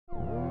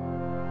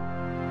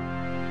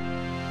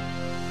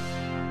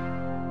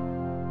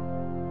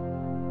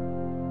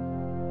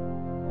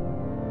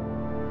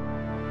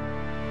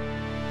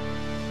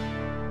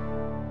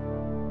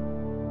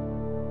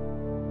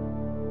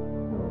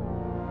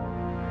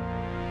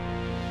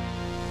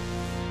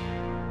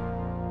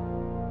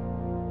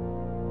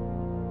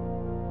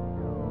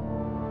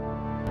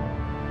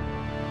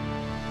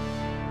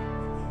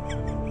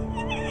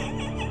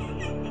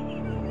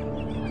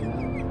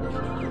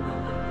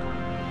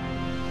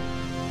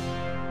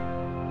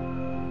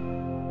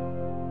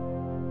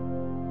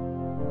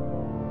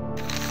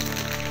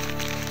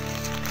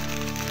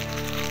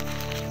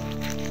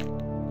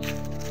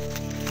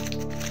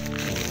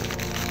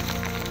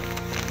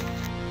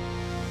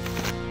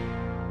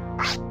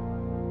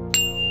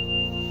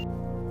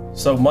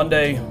So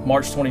Monday,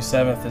 March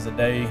 27th is a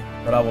day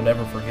that I will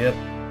never forget.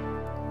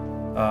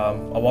 I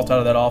walked out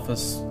of that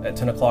office at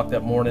 10 o'clock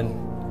that morning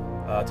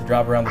to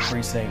drive around the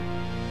precinct,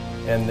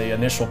 and the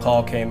initial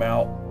call came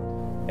out,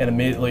 and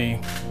immediately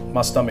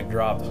my stomach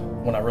dropped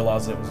when I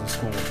realized it was a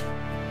school.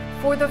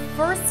 For the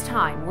first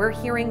time, we're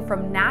hearing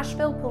from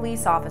Nashville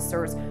police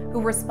officers who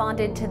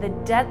responded to the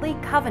deadly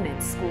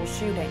Covenant school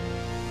shooting.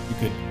 You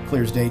could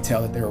clear as day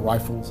tell that there were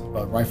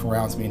rifle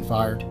rounds being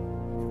fired.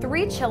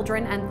 3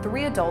 children and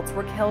 3 adults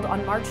were killed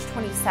on March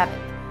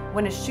 27th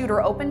when a shooter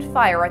opened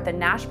fire at the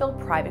Nashville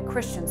private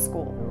Christian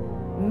school.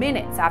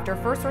 Minutes after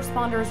first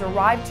responders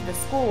arrived to the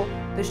school,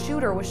 the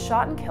shooter was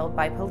shot and killed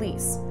by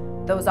police.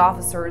 Those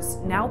officers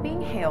now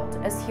being hailed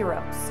as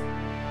heroes.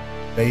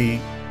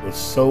 They were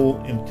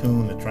so in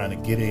tune to trying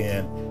to get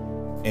in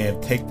and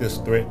take this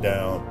threat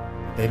down,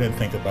 they didn't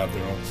think about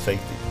their own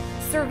safety.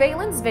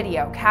 Surveillance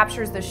video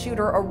captures the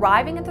shooter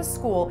arriving at the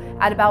school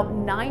at about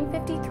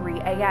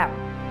 9:53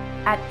 a.m.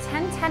 At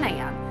 10:10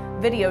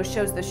 a.m., video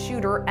shows the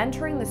shooter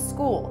entering the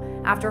school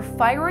after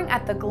firing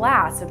at the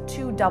glass of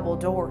 2 double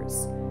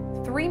doors.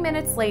 3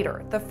 minutes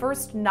later, the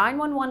first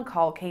 911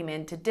 call came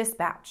in to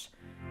dispatch.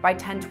 By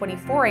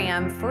 10:24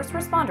 a.m., first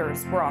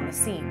responders were on the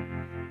scene.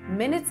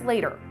 Minutes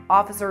later,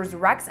 officers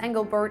Rex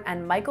Engelbert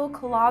and Michael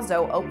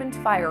Colazzo opened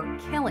fire,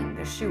 killing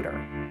the shooter.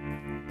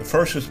 The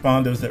first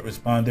responders that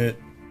responded,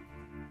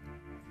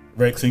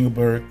 Rex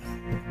Engelbert,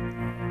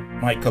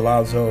 Mike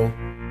Colazzo,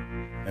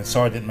 and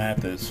Sergeant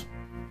Mathis,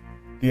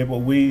 did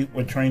what we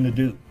were trained to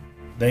do.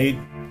 They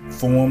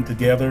formed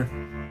together,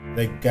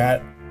 they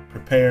got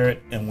prepared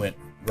and went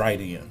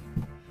right in,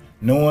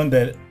 knowing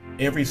that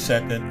every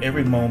second,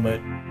 every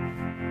moment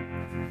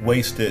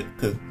wasted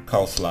could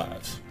cost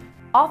lives.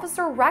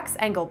 Officer Rex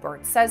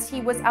Engelbert says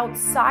he was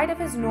outside of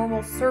his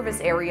normal service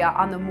area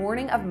on the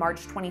morning of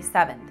March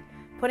 27th,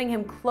 putting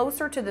him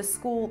closer to the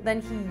school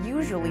than he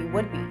usually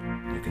would be.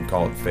 You can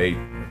call it fate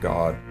or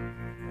God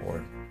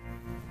or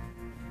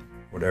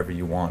whatever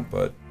you want,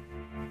 but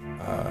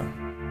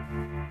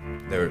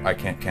I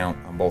can't count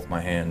on both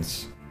my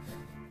hands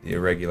the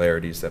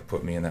irregularities that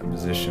put me in that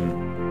position.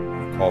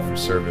 A call for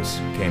service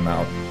came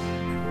out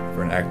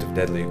for an act of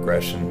deadly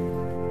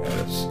aggression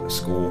at a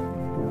school.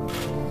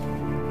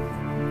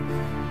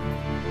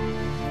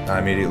 I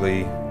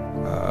immediately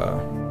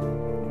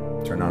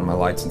turned on my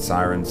lights and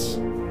sirens.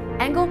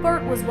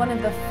 Engelbert was one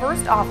of the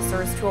first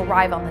officers to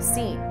arrive on the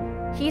scene.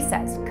 He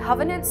says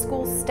Covenant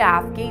School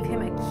staff gave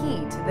him a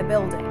key to the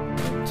building.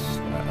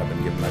 I've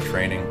been given my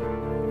training.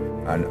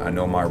 I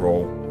know my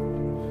role,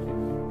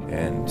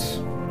 and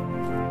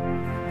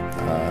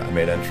I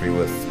made entry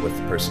with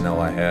the personnel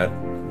I had,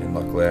 and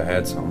luckily I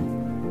had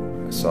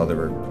some. I saw there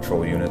were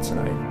patrol units, and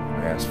I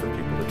asked for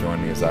people to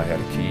join me as I had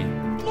a key.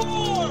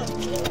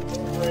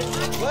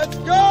 Let's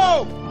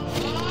go!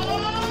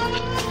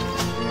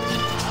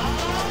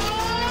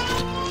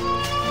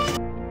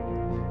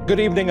 Good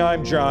evening,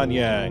 I'm John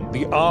Yang.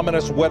 The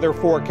ominous weather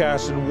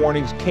forecasts and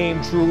warnings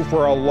came true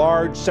for a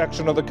large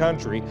section of the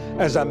country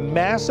as a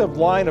massive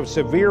line of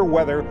severe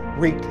weather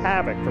wreaked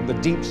havoc from the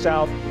deep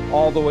south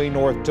all the way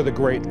north to the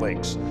Great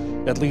Lakes.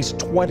 At least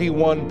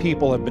 21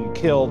 people have been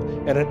killed,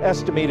 and an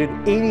estimated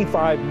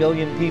 85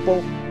 million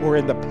people were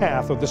in the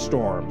path of the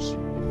storms.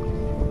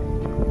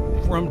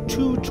 From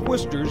 2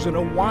 twisters in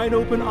a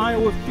wide-open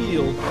Iowa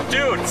field,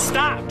 Dude,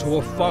 stop! to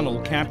a funnel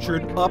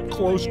captured up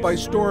close by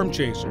storm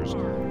chasers,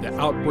 the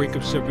outbreak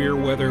of severe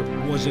weather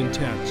was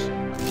intense.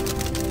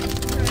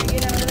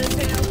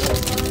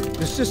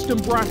 The system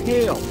brought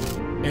hail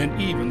and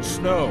even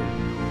snow.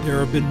 There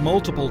have been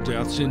multiple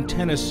deaths in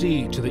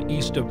Tennessee to the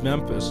east of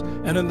Memphis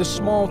and in the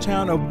small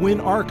town of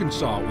Wynne,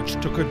 Arkansas,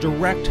 which took a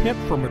direct hit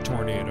from a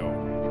tornado.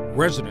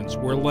 Residents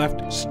were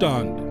left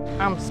stunned.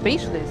 I'm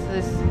speechless.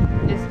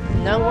 It's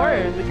no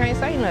words. We can't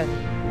say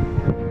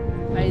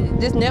nothing. Like,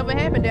 this never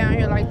happened down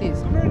here like this.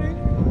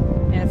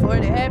 And for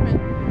it to happen,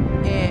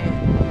 and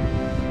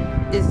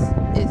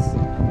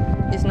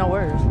it's no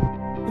words.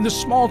 In the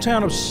small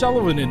town of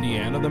Sullivan,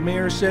 Indiana, the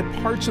mayor said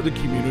parts of the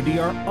community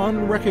are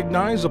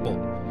unrecognizable.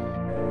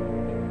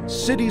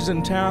 Cities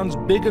and towns,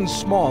 big and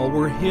small,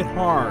 were hit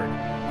hard.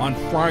 On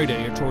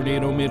Friday, a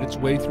tornado made its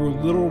way through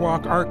Little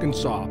Rock,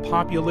 Arkansas,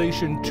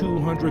 population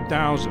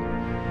 200,000.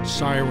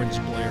 Sirens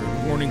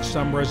blared, warning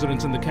some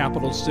residents in the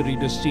capital city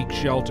to seek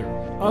shelter.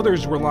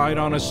 Others relied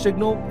on a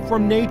signal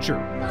from nature.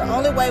 The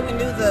only way we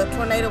knew the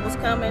tornado was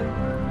coming,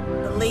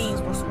 the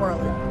leaves were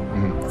swirling.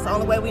 That's the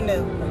only way we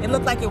knew. It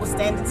looked like it was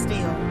standing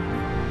still.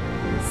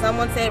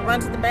 Someone said, run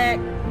to the back.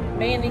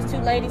 Me and these 2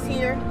 ladies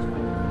here,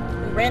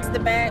 we ran to the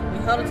back, we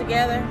huddled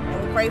together,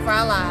 and we prayed for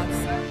our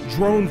lives.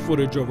 Drone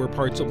footage over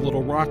parts of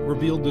Little Rock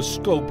revealed the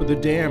scope of the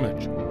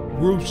damage.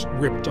 Roofs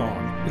ripped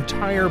off,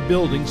 entire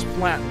buildings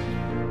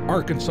flattened.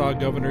 Arkansas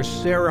Governor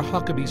Sarah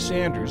Huckabee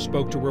Sanders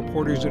spoke to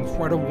reporters in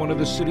front of one of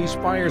the city's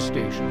fire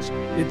stations,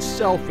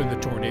 itself in the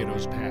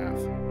tornado's path.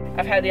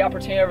 I've had the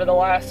opportunity over the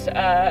last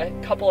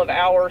couple of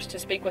hours to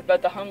speak with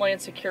both the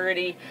Homeland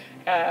Security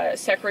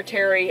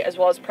Secretary as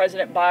well as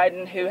President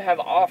Biden, who have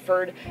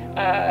offered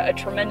a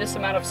tremendous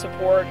amount of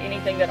support.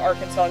 Anything that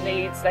Arkansas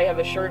needs, they have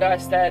assured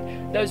us that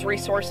those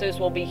resources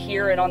will be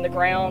here and on the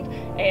ground,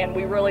 and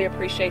we really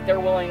appreciate their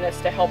willingness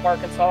to help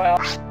Arkansas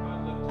out.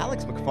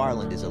 Alex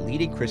McFarland is a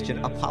leading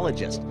Christian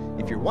apologist.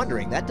 If you're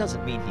wondering, that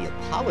doesn't mean he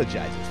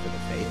apologizes for the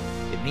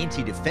faith. It means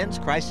he defends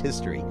Christ's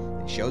history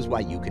and shows why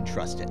you can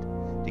trust it.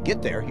 To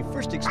get there, he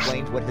first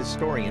explains what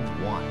historians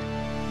want.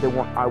 They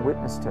want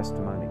eyewitness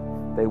testimony.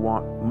 They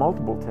want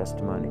multiple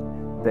testimony.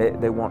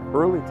 They want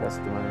early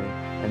testimony.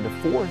 And the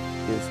fourth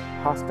is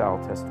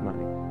hostile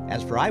testimony.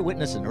 As for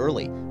eyewitness and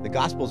early, the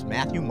Gospels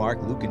Matthew,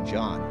 Mark, Luke, and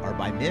John are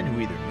by men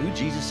who either knew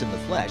Jesus in the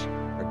flesh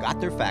or got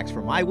their facts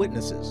from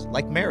eyewitnesses,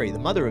 like Mary, the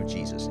mother of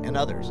Jesus, and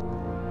others.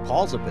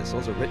 Paul's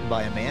epistles are written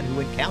by a man who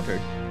encountered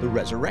the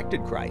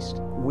resurrected Christ.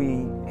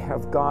 We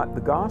have got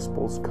the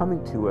Gospels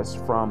coming to us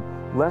from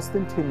less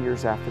than 10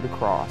 years after the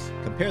cross.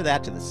 Compare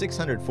that to the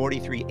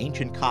 643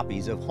 ancient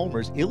copies of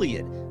Homer's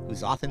Iliad,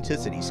 whose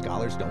authenticity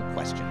scholars don't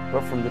question.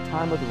 But from the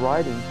time of the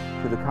writing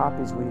to the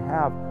copies we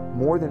have,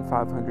 more than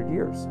 500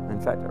 years.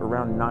 In fact,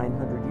 around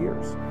 900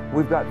 years.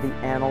 We've got the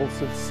Annals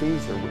of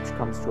Caesar, which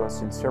comes to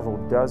us in several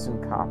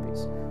dozen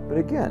copies. But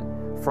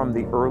again, from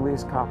the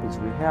earliest copies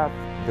we have,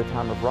 the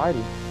time of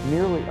writing,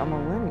 nearly a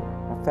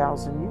millennium,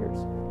 1,000 years.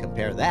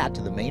 Compare that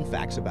to the main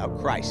facts about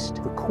Christ.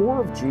 The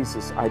core of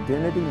Jesus'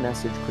 identity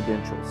message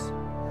credentials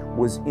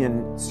was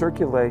in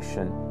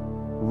circulation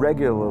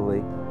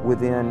regularly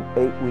within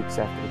 8 weeks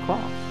after the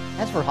cross.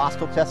 As for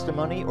hostile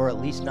testimony, or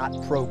at least not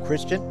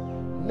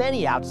pro-Christian,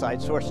 many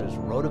outside sources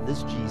wrote of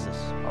this Jesus.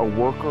 A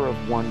worker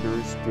of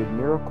wonders, did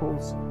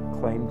miracles,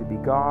 claimed to be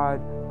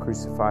God,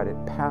 crucified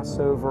at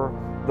Passover,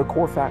 the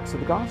core facts of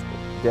the gospel,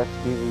 death,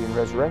 deity, and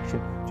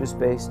resurrection, just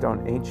based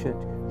on ancient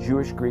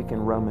Jewish, Greek,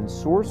 and Roman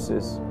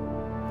sources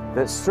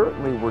that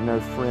certainly were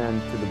no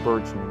friend to the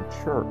burgeoning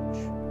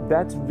church.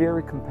 That's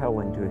very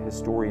compelling to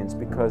historians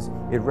because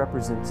it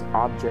represents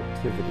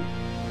objectivity,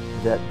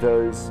 that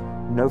those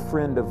no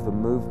friend of the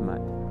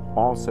movement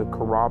also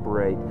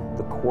corroborate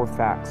the core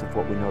facts of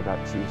what we know about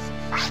Jesus.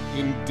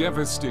 In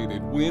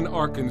devastated Wynne,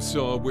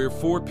 Arkansas, where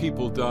 4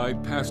 people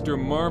died, Pastor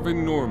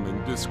Marvin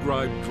Norman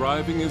described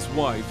driving his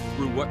wife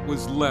through what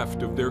was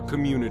left of their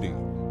community.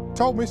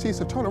 Told me, she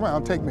said, turn around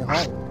and take me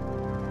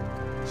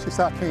home. She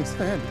said, I can't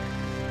stand it.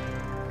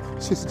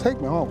 She said,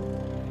 take me home.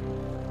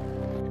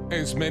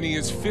 As many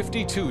as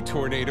 52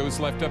 tornadoes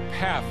left a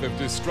path of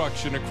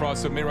destruction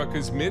across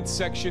America's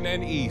midsection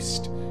and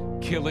east,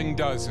 killing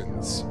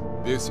dozens.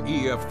 This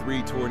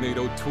EF3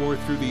 tornado tore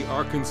through the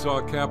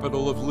Arkansas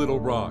capital of Little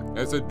Rock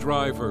as a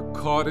driver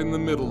caught in the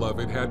middle of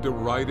it had to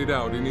ride it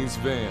out in his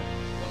van.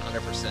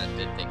 100%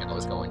 did think I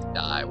was going to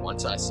die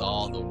once I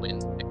saw the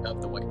winds pick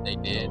up the way they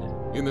did.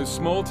 In the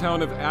small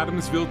town of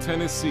Adamsville,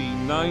 Tennessee,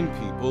 9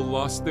 people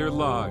lost their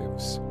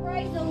lives.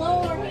 Praise the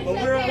Lord. But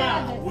we're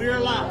alive. We're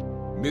alive.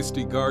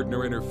 Misty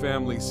Gardner and her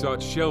family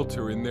sought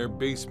shelter in their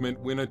basement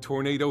when a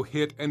tornado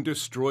hit and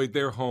destroyed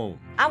their home.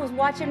 I was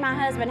watching my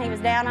husband. He was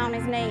down on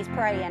his knees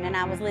praying, and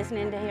I was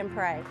listening to him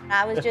pray.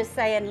 I was just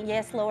saying,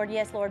 yes, Lord,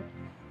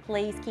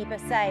 please keep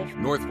us safe.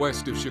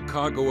 Northwest of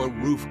Chicago, a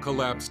roof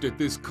collapsed at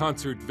this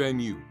concert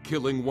venue,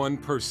 killing 1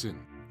 person.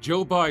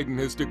 Joe Biden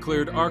has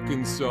declared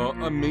Arkansas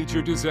a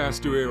major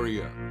disaster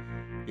area.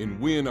 In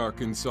Wynne,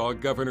 Arkansas,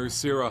 Governor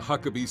Sarah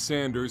Huckabee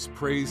Sanders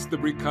praised the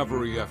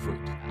recovery effort.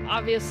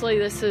 Obviously,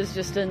 this is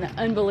just an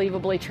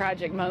unbelievably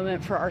tragic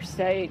moment for our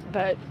state,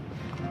 but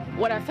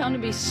what I found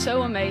to be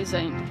so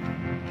amazing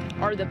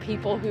are the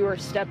people who are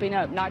stepping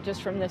up, not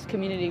just from this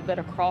community, but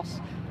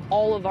across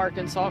all of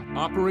Arkansas.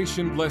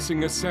 Operation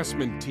Blessing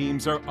assessment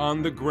teams are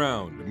on the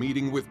ground,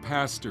 meeting with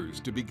pastors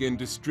to begin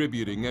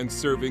distributing and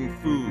serving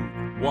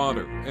food,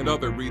 water, and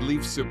other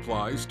relief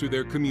supplies to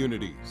their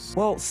communities.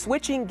 Well,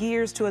 switching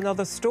gears to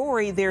another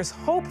story, there's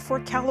hope for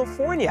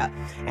California,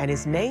 and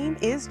his name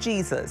is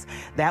Jesus.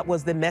 That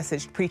was the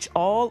message preached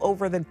all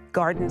over the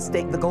Golden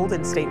State,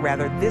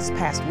 this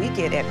past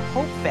weekend at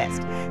Hope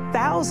Fest.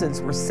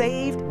 Thousands were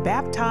saved,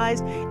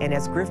 baptized, and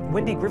as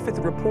Wendy Griffith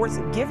reports,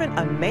 given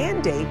a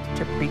mandate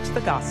to preach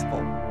the gospel.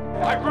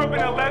 I grew up in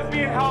a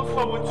lesbian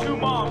household with 2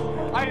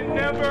 moms. I had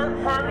never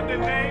heard the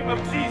name of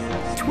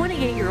Jesus.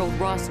 28-year-old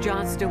Ross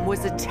Johnston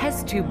was a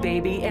test tube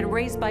baby and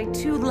raised by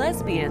 2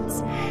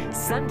 lesbians.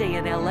 Sunday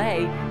in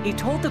LA, he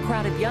told the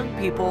crowd of young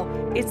people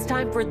it's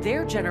time for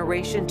their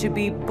generation to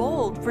be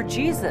bold for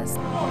Jesus.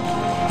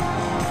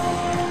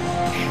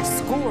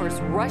 Scores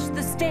rushed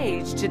the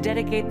stage to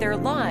dedicate their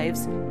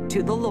lives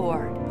to the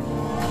Lord.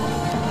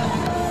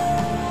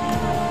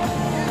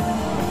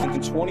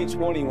 In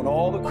 2020, when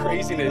all the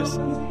craziness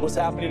was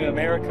happening in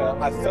America,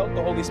 I felt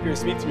the Holy Spirit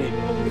speak to me.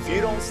 If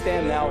you don't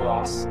stand now,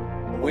 Ross,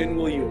 when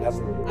will you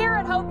ever? Here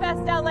at Hope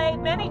Fest LA,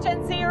 many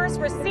Gen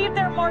Zers received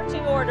their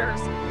marching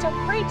orders to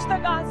preach the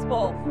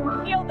gospel,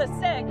 heal the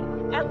sick,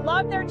 and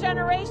love their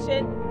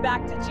generation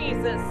back to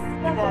Jesus.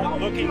 People are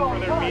looking for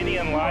their meaning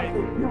in life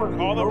in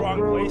all the wrong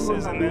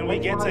places, and then we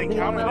get to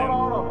encounter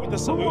them with the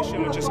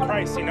solution, which is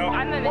Christ, you know?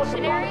 I'm a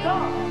missionary,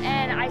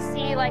 and I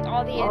see like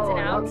all the ins and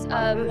outs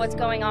of what's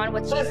going on,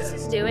 what Jesus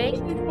is doing,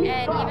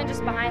 and even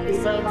just behind the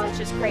scenes, it's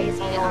just crazy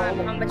how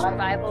much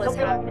revival is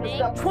happening.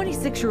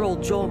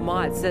 26-year-old Joel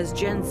Mott says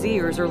Gen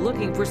Zers are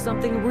looking for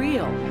something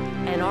real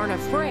and aren't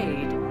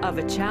afraid of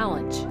a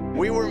challenge.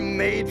 We were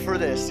made for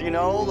this, you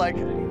know? Like,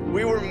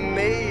 we were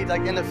made,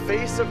 like, in the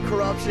face of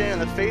corruption, in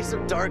the face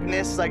of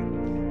darkness, like,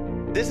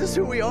 this is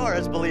who we are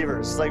as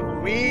believers. Like,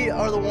 we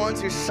are the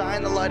ones who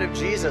shine the light of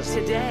Jesus.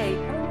 Today,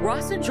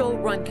 Ross and Joel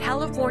run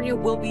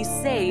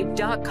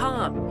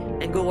CaliforniaWillBeSaved.com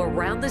and go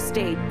around the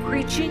state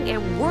preaching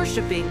and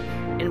worshiping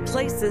in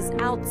places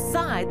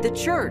outside the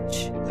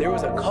church. There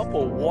was a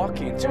couple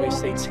walking to a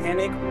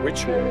satanic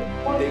ritual.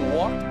 They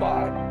walked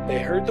by, they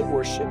heard the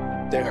worship,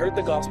 they heard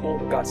the gospel,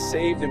 got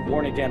saved and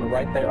born again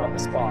right there on the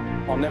spot.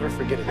 I'll never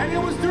forget it. And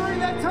it was during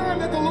that time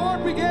that the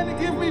Lord began to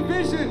give me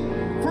vision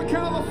for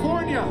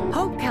California.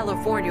 Hope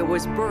California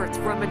was birthed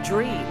from a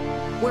dream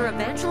where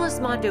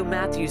evangelist Mondo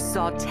Matthews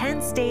saw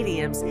 10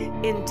 stadiums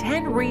in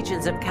 10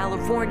 regions of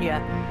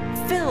California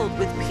filled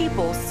with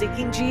people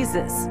seeking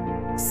Jesus.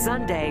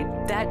 Sunday,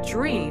 that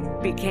dream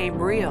became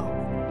real.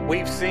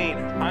 We've seen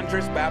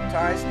hundreds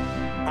baptized,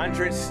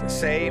 hundreds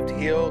saved,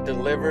 healed,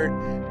 delivered,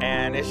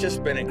 and it's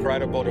just been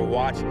incredible to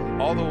watch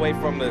all the way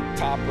from the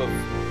top of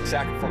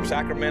from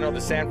Sacramento to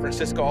San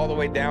Francisco, all the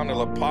way down to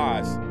La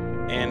Paz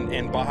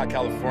in Baja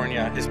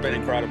California. It's been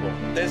incredible.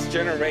 This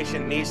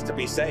generation needs to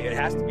be saved. It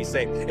has to be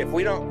saved. If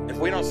we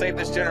don't save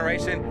this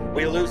generation,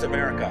 we lose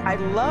America. I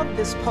love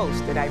this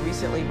post that I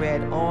recently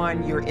read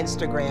on your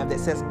Instagram that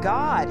says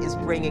God is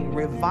bringing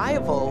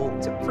revival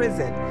to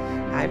prison.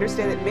 I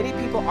understand that many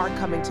people are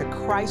coming to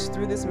Christ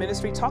through this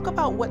ministry. Talk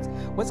about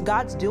what's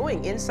God's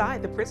doing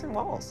inside the prison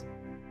walls.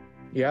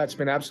 Yeah, it's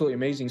been absolutely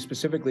amazing.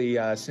 Specifically,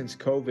 since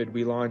COVID,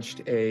 we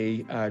launched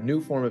a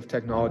new form of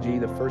technology,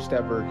 the first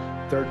ever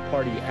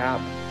third-party app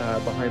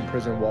behind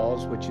prison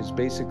walls, which is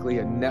basically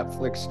a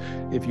Netflix,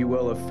 if you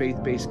will, of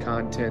faith-based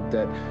content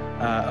that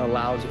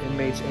allows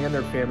inmates and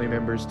their family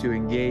members to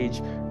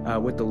engage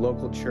with the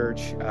local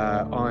church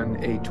on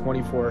a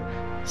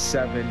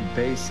 24/7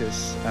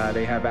 basis.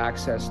 They have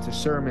access to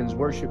sermons,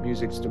 worship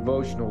musics,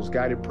 devotionals,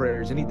 guided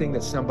prayers, anything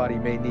that somebody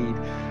may need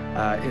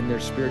in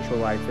their spiritual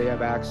life. They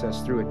have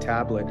access through a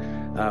tablet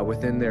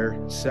within their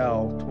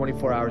cell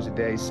 24 hours a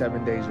day,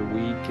 7 days a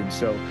week. And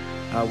so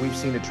we've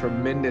seen a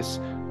tremendous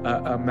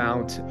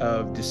amount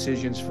of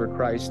decisions for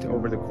Christ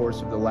over the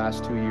course of the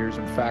last 2 years.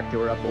 In fact,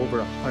 there were up over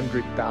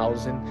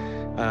 100,000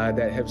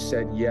 that have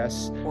said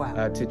yes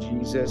to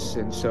Jesus.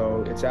 And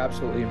so it's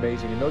absolutely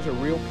amazing. And those are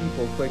real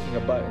people clicking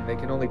a button. They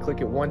can only click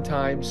it one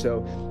time.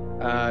 So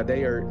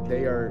they are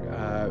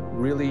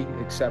really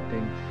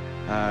accepting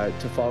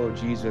to follow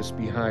Jesus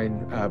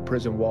behind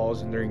prison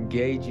walls, and they're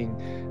engaging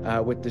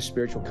with the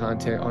spiritual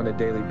content on a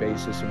daily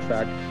basis. In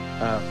fact,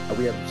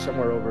 we have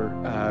somewhere over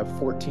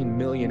 14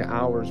 million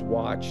hours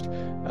watched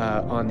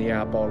on the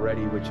app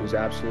already, which is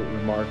absolutely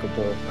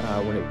remarkable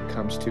when it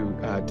comes to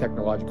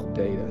technological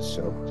data.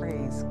 So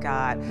praise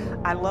God.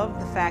 I love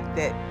the fact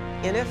that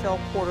NFL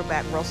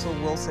quarterback Russell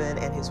Wilson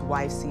and his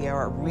wife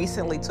Sierra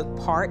recently took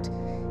part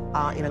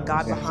in a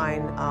God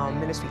Behind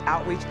ministry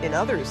outreach, and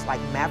others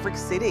like Maverick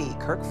City,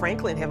 Kirk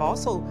Franklin have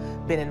also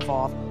been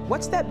involved.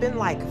 What's that been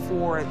like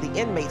for the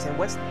inmates, and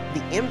what's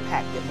the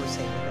impact that we're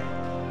seeing with that?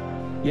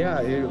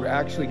 Yeah, it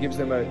actually gives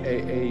them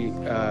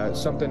a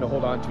something to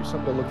hold on to,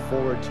 something to look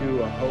forward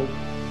to, a hope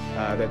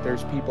that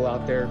there's people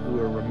out there who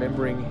are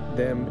remembering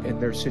them in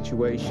their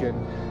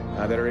situation,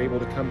 that are able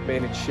to come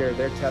in and share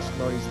their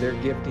testimonies, their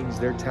giftings,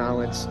 their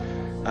talents,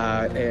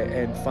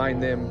 and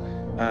find them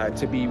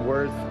to be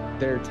worth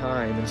their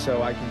time. And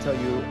so I can tell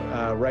you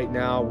right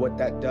now what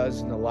that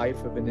does in the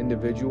life of an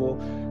individual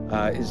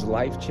is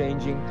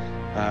life-changing.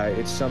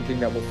 It's something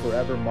that will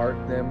forever mark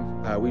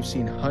them. We've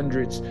seen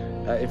hundreds,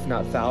 if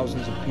not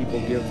thousands of people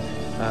give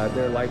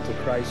their life to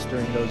Christ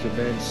during those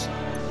events,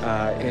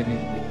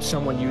 and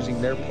someone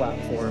using their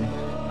platform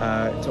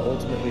to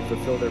ultimately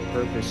fulfill their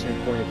purpose and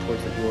point it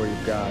towards the glory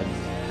of God.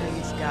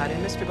 Praise God.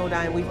 And Mr.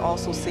 Godine, we've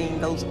also seen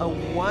those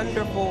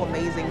wonderful,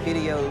 amazing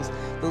videos,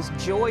 those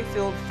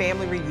joy-filled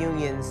family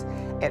reunions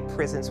at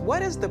prisons.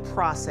 What is the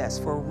process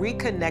for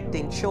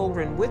reconnecting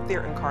children with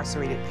their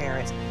incarcerated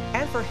parents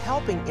and for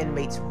helping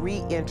inmates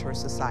re-enter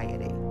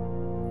society?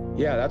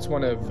 Yeah, that's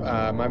one of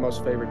my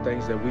most favorite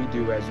things that we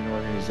do as an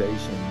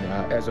organization.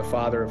 As a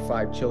father of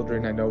 5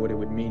 children, I know what it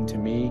would mean to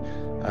me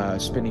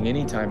spending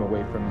any time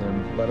away from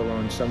them, let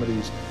alone some of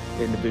these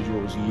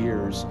individuals'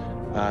 years.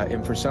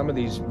 And for some of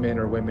these men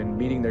or women,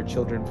 meeting their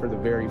children for the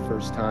very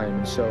first time.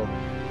 And so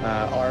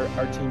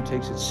our team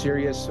takes it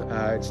serious.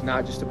 It's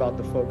not just about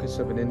the focus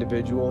of an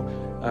individual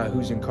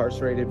who's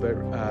incarcerated,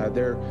 but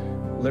their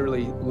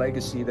literally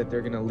legacy that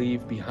they're going to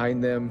leave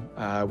behind them.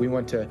 We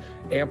want to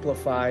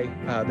amplify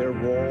their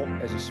role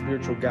as a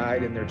spiritual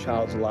guide in their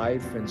child's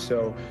life. And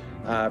so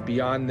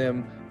Beyond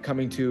them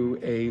coming to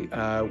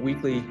a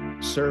weekly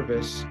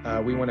service,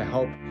 we want to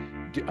help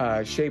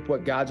shape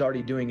what God's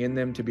already doing in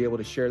them to be able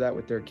to share that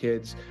with their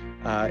kids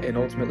and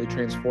ultimately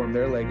transform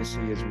their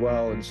legacy as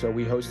well. And so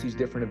we host these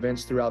different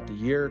events throughout the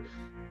year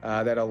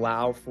that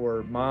allow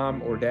for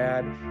mom or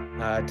dad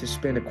to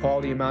spend a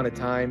quality amount of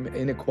time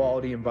in a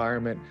quality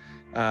environment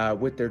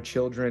with their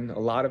children, a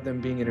lot of them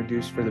being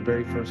introduced for the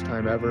very first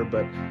time ever,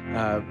 but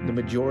the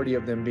majority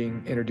of them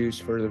being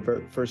introduced for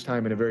the first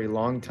time in a very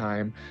long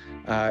time.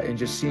 And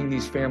just seeing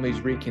these families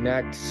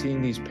reconnect,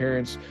 seeing these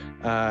parents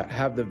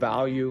have the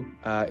value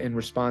and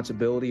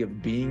responsibility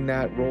of being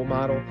that role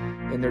model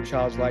in their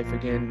child's life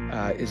again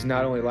is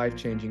not only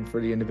life-changing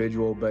for the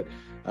individual, but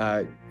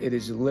it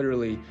is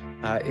literally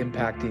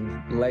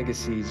impacting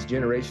legacies,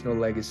 generational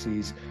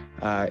legacies,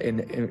 and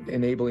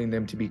enabling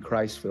them to be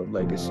Christ-filled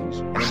legacies.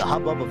 And in the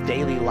hubbub of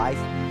daily life,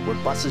 where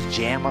buses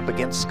jam up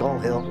against Skull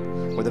Hill,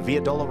 where the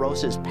Via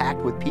Dolorosa is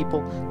packed with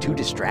people too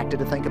distracted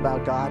to think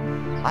about God,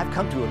 I've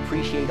come to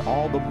appreciate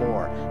all the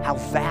more how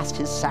vast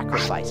his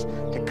sacrifice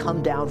to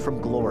come down from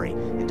glory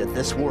into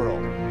this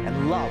world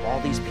and love all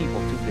these people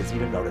too busy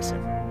to notice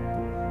him.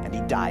 And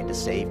he died to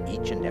save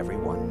each and every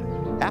one.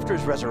 After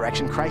his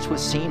resurrection, Christ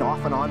was seen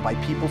off and on by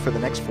people for the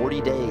next 40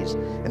 days,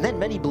 and then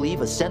many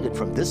believe ascended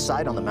from this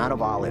side on the Mount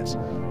of Olives,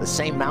 the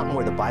same mountain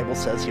where the Bible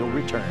says he'll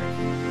return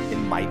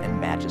in might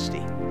and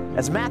majesty.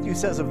 As Matthew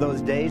says of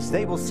those days,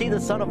 they will see the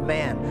Son of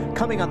Man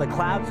coming on the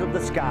clouds of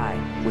the sky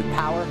with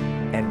power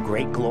and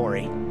great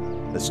glory.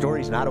 The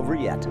story's not over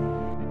yet.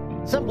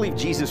 Some believe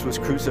Jesus was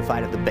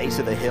crucified at the base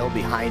of the hill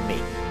behind me,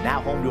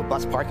 now home to a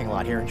bus parking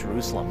lot here in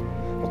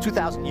Jerusalem. Well,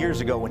 2,000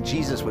 years ago, when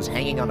Jesus was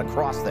hanging on the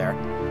cross there,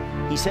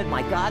 he said,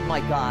 my God,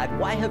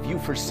 why have you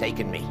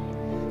forsaken me?"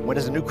 When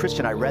as a new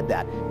Christian I read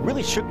that, it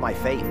really shook my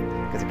faith,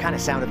 because it kind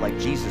of sounded like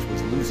Jesus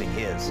was losing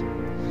his.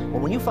 Well,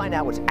 when you find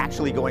out what's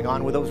actually going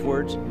on with those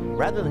words,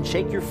 rather than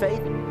shake your faith,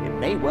 it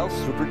may well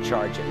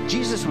supercharge it.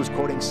 Jesus was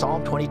quoting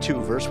Psalm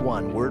 22, verse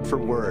 1, word for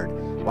word.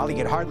 While he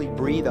could hardly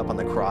breathe up on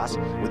the cross,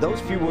 with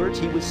those few words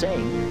he was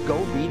saying, go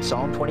read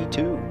Psalm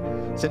 22.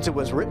 Since it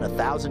was written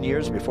 1,000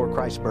 years before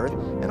Christ's birth,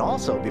 and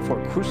also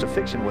before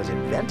crucifixion was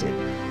invented,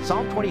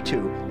 Psalm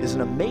 22 is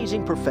an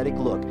amazing prophetic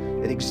look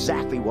at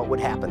exactly what would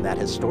happen that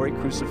historic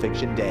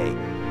crucifixion day,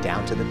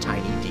 down to the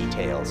tiny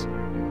details.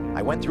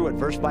 I went through it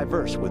verse by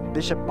verse with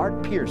Bishop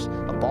Art Pierce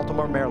of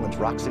Baltimore, Maryland's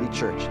Rock City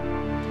Church.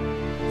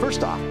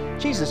 First off,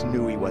 Jesus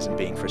knew he wasn't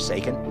being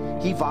forsaken.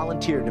 He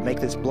volunteered to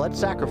make this blood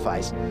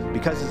sacrifice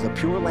because as the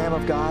pure Lamb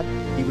of God,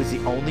 he was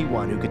the only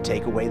one who could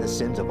take away the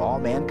sins of all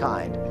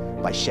mankind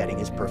by shedding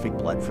his perfect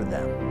blood for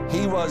them.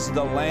 He was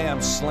the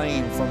lamb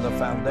slain from the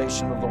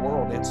foundation of the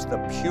world. It's the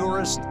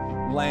purest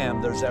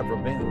lamb there's ever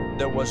been.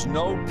 There was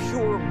no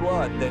pure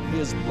blood than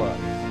his blood.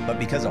 But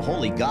because a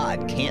holy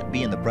God can't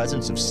be in the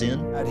presence of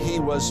sin, and he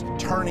was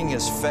turning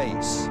his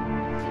face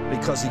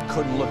because he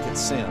couldn't look at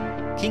sin.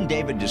 King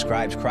David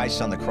describes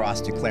Christ on the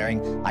cross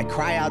declaring, I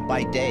cry out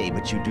by day,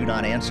 but you do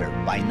not answer,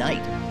 by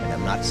night, and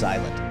am not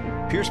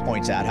silent. Pierce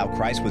points out how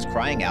Christ was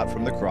crying out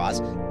from the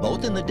cross,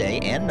 both in the day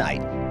and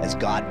night, as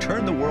God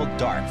turned the world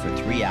dark for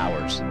 3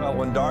 hours. Well,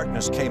 when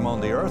darkness came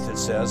on the earth, it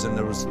says, and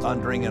there was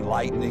thundering and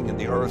lightning, and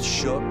the earth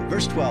shook.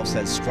 Verse 12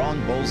 says,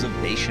 strong bulls of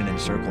Bashan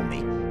encircle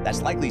me.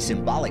 That's likely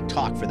symbolic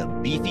talk for the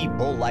beefy,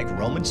 bull-like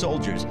Roman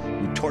soldiers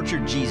who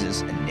tortured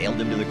Jesus and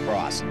nailed him to the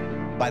cross.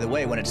 By the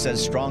way, when it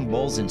says strong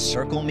bulls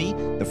encircle me,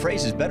 the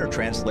phrase is better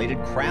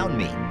translated crown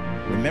me.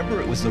 Remember,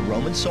 it was the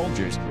Roman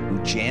soldiers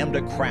who jammed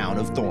a crown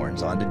of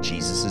thorns onto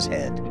Jesus'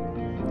 head.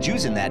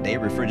 Jews in that day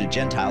referred to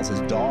Gentiles as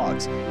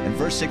dogs, and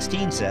verse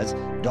 16 says,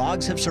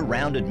 dogs have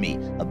surrounded me,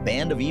 a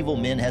band of evil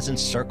men has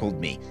encircled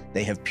me,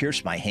 they have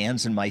pierced my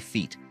hands and my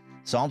feet.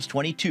 Psalms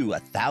 22,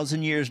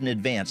 1,000 years in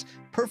advance,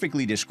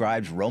 perfectly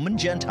describes Roman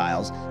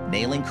Gentiles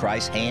nailing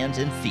Christ's hands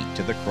and feet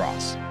to the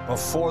cross.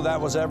 Before that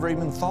was ever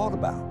even thought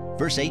about.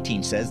 Verse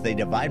 18 says, they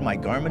divide my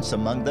garments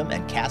among them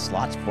and cast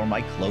lots for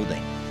my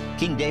clothing.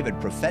 King David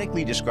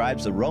prophetically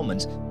describes the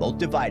Romans both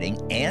dividing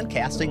and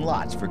casting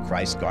lots for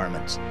Christ's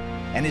garments.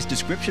 And his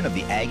description of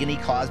the agony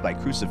caused by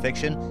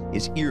crucifixion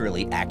is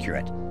eerily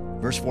accurate.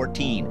 Verse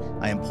 14,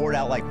 I am poured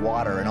out like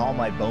water, and all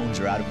my bones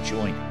are out of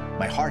joint.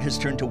 My heart has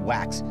turned to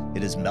wax,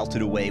 it has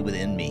melted away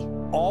within me.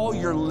 All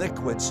your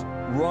liquids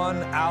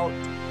run out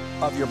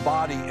of your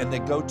body and they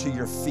go to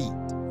your feet.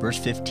 Verse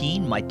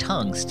 15, my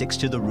tongue sticks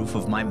to the roof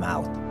of my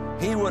mouth.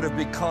 He would have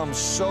become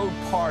so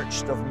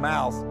parched of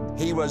mouth,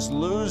 he was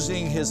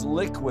losing his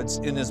liquids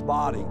in his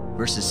body.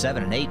 Verses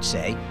 7 and 8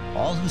 say,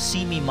 all who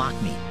see me mock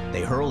me.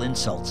 They hurl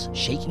insults,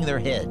 shaking their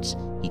heads.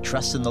 He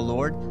trusts in the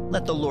Lord,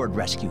 let the Lord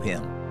rescue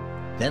him.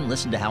 Then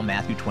listen to how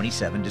Matthew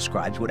 27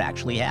 describes what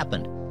actually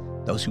happened.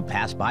 Those who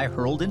passed by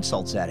hurled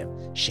insults at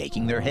him,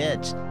 shaking their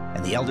heads,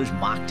 and the elders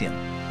mocked him.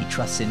 He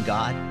trusts in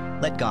God,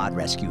 let God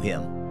rescue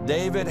him.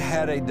 David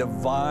had a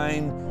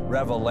divine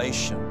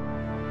revelation,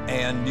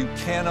 and you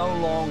can no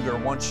longer,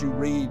 once you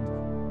read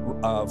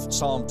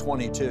Psalm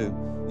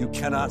 22, you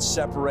cannot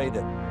separate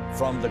it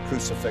from the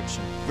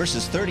crucifixion.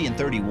 Verses 30 and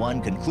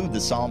 31 conclude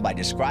the psalm by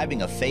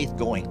describing a faith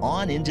going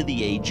on into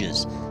the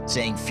ages,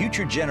 saying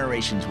future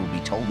generations will be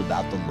told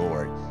about the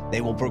Lord. They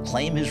will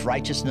proclaim his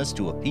righteousness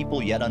to a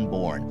people yet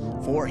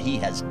unborn, for he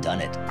has done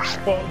it.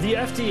 Well, the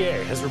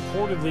FDA has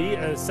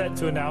reportedly set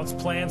to announce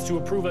plans to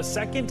approve a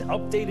second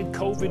updated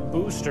COVID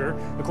booster.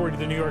 According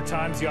to the New York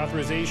Times, the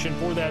authorization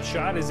for that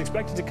shot is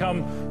expected to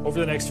come over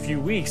the next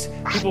few weeks.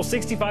 People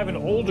 65 and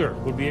older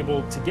would be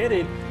able to get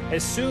it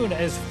as soon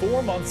as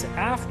 4 months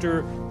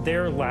after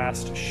their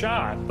last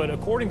shot. But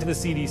according to the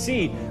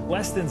CDC,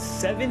 less than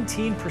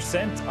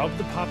 17% of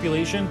the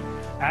population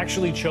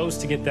actually chose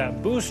to get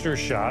that booster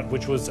shot,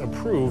 which was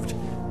approved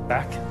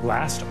back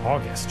last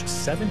August,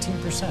 just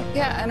 17%.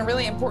 Yeah, and a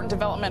really important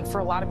development for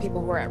a lot of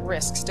people who are at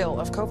risk still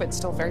of COVID,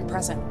 still very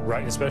present.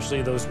 Right,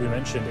 especially those we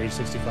mentioned, age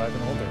 65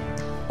 and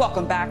older.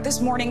 Welcome back.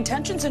 This morning,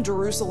 tensions in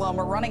Jerusalem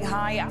are running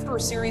high after a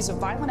series of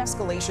violent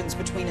escalations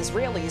between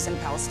Israelis and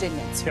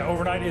Palestinians. Yeah,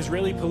 overnight,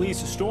 Israeli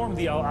police stormed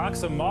the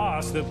Al-Aqsa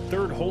Mosque, the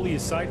third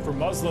holiest site for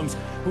Muslims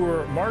who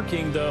are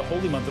marking the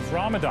holy month of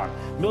Ramadan.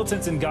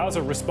 Militants in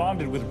Gaza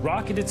responded with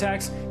rocket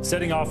attacks,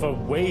 setting off a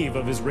wave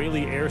of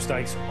Israeli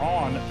airstrikes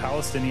on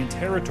Palestinian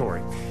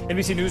territory.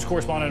 NBC News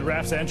correspondent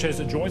Raf Sanchez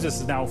joins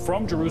us now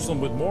from Jerusalem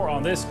with more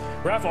on this.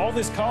 Raf, all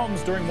this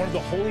comes during one of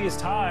the holiest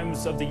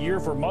times of the year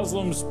for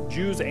Muslims,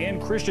 Jews,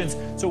 and Christians.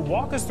 So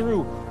walk us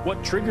through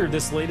what triggered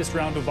this latest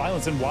round of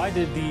violence and why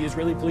did the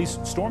Israeli police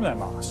storm that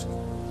mosque?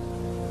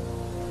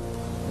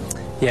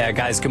 Yeah,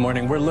 guys, good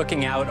morning. We're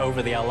looking out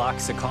over the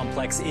Al-Aqsa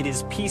complex. It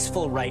is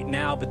peaceful right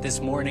now, but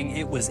this morning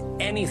it was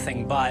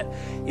anything but.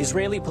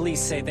 Israeli police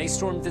say they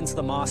stormed into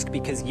the mosque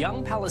because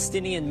young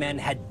Palestinian men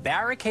had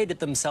barricaded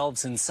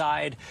themselves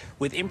inside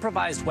with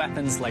improvised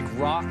weapons like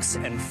rocks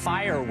and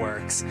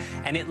fireworks,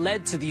 and it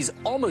led to these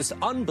almost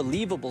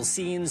unbelievable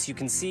scenes. You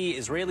can see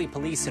Israeli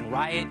police in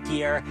riot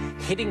gear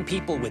hitting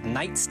people with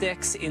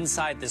nightsticks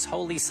inside this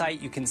holy site.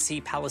 You can see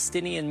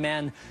Palestinian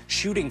men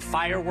shooting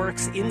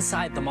fireworks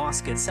inside the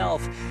mosque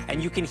itself.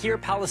 And you can hear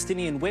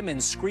Palestinian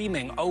women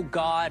screaming, "Oh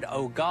God,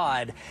 oh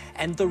God."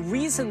 And the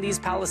reason these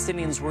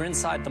Palestinians were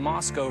inside the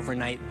mosque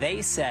overnight,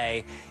 they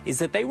say, is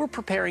that they were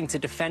preparing to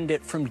defend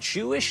it from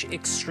Jewish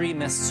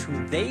extremists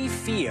who they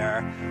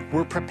fear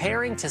were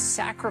preparing to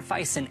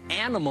sacrifice an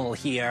animal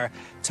here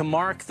to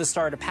mark the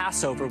start of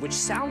Passover, which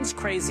sounds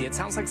crazy. It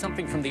sounds like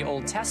something from the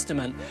Old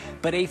Testament.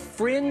 But a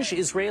fringe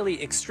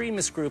Israeli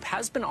extremist group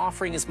has been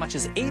offering as much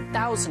as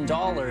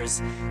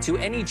 $8,000 to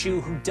any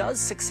Jew who does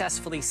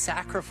successfully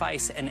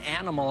sacrifice an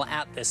animal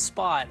at this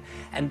spot.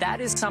 And that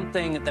is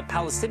something that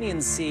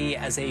Palestinians see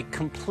as a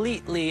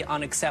completely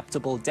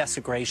unacceptable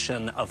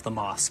desecration of the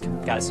mosque.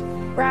 Guys.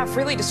 Raf,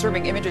 really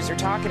disturbing images you're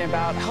talking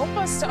about. Help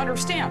us to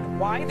understand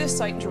why this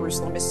site in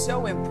Jerusalem is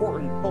so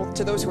important, both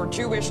to those who are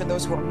Jewish and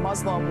those who are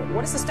Muslim.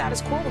 What is the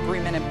status quo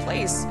agreement in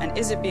place, and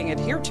is it being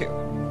adhered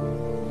to?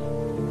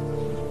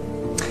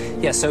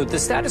 Yeah, so the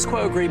status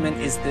quo agreement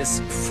is this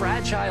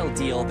fragile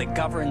deal that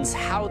governs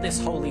how this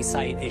holy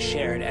site is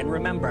shared. And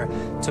remember,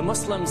 to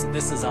Muslims,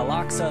 this is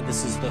Al-Aqsa.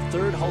 This is the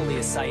third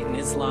holiest site in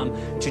Islam.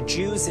 To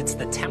Jews, it's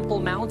the Temple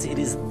Mount. It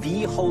is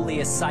the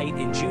holiest site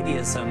in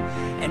Judaism.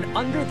 And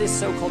under this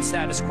so-called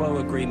status quo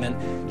agreement,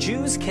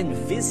 Jews can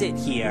visit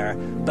here,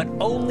 but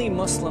only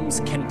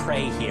Muslims can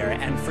pray here.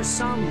 And for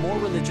some more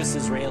religious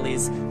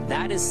Israelis,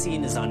 that is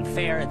seen as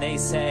unfair. They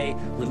say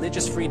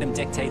religious freedom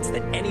dictates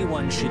that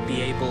anyone should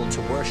be able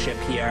to worship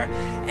here.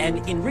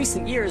 And in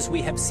recent years,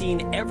 we have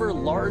seen ever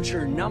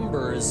larger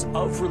numbers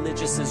of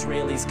religious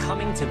Israelis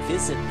coming to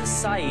visit the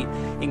site,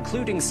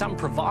 including some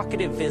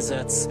provocative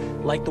visits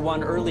like the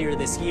one earlier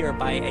this year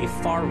by a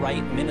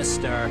far-right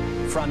minister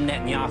from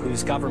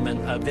Netanyahu's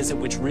government, a visit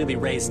which really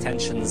raised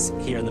tensions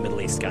here in the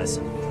Middle East, guys.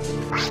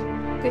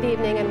 Good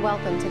evening and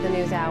welcome to the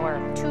News Hour.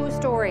 Two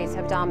stories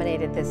have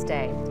dominated this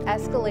day.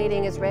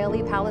 Escalating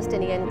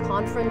Israeli-Palestinian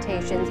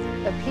confrontations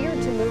appeared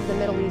to move the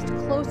Middle East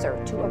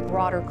closer to a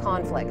broader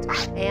conflict.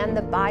 And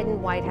the Biden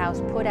White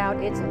House put out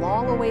its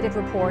long-awaited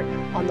report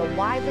on the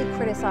widely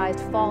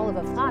criticized fall of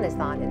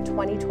Afghanistan in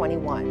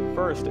 2021.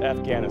 First,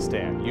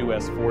 Afghanistan.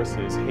 U.S.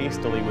 forces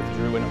hastily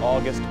withdrew in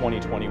August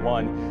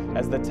 2021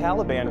 as the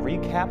Taliban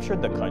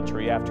recaptured the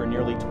country after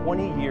nearly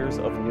 20 years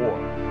of war.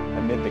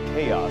 Amid the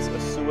chaos,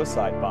 a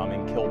suicide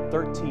bombing killed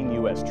 13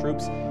 U.S.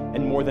 troops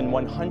and more than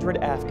 100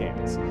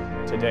 Afghans.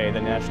 Today,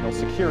 the National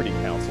Security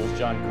Council's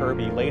John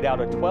Kirby laid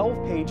out a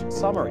 12-page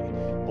summary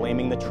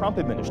blaming the Trump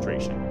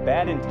administration,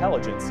 bad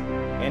intelligence,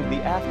 and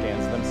the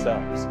Afghans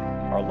themselves.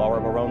 Our Laura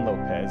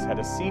Barone-Lopez had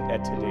a seat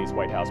at today's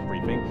White House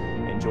briefing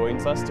and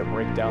joins us to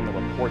break down the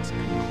report's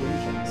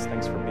conclusions.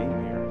 Thanks for being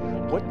here.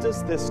 What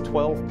does this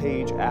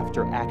 12-page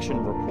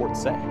after-action report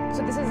say?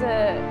 So this is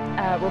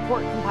a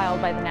report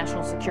compiled by the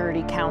National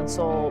Security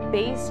Council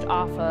based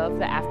off of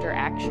the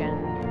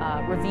after-action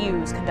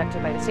reviews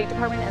conducted by the State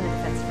Department and the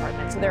Defense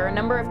Department. So there are a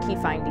number of key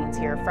findings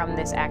here from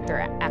this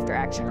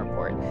after-action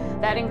report.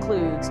 That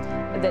includes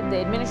that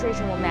the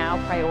administration will now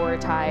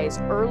prioritize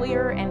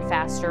earlier and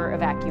faster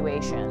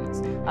evacuations,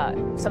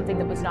 something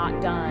that was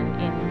not done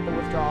in the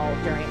withdrawal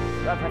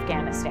of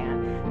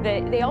Afghanistan.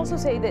 They also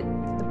say that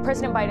the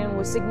President Biden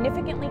was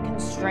significantly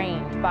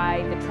constrained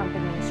by the Trump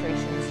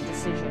administration's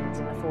decisions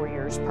in the 4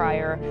 years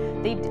prior.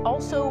 They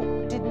also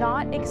did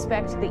not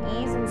expect the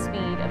ease and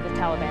speed of the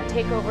Taliban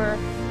takeover,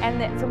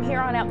 and that from here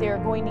on out they are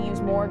going to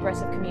use more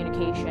aggressive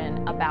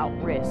communication about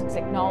risks,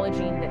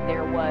 acknowledging that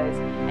there was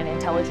an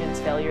intelligence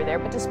failure there.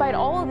 But despite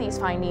all of these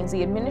findings,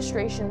 the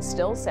administration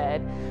still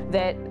said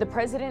that the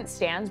president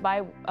stands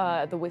by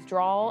the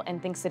withdrawal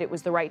and thinks that it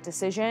was the right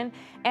decision.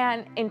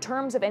 And in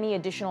terms of any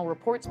additional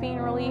reports being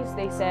released,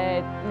 they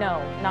said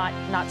no,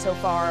 not so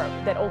far,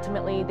 that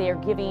ultimately they are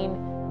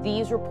giving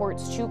these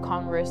reports to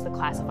Congress, the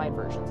classified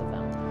versions of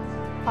them.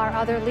 Our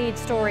other lead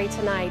story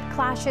tonight,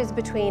 clashes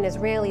between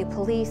Israeli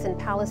police and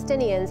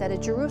Palestinians at a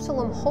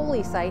Jerusalem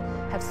holy site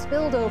have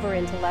spilled over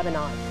into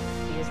Lebanon.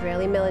 The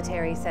Israeli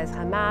military says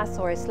Hamas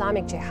or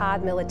Islamic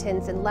Jihad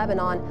militants in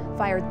Lebanon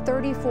fired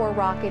 34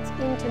 rockets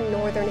into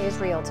northern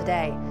Israel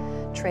today.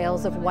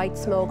 Trails of white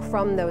smoke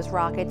from those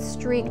rockets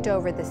streaked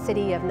over the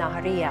city of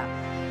Nahariya.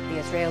 The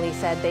Israelis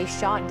said they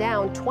shot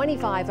down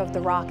 25 of the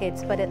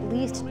rockets, but at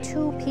least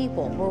 2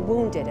 people were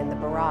wounded in the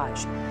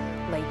barrage.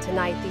 Late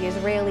tonight, the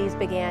Israelis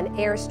began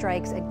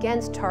airstrikes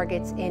against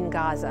targets in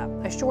Gaza.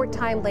 A short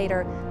time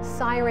later,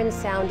 sirens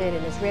sounded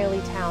in Israeli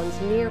towns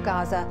near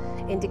Gaza,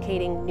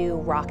 indicating new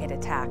rocket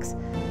attacks.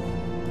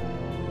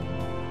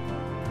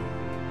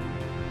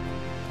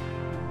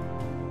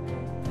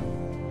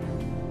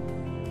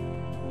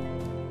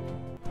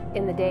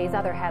 In the day's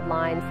other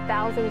headlines,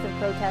 thousands of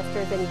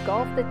protesters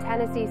engulfed the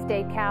Tennessee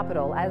state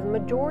capitol as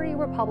majority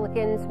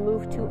Republicans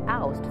moved to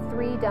oust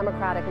 3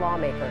 Democratic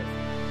lawmakers.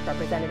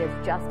 Representatives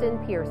Justin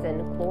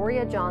Pearson,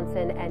 Gloria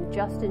Johnson, and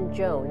Justin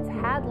Jones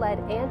had led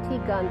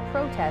anti-gun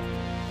protests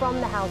from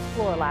the House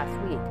floor last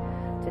week.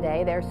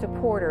 Today, their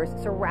supporters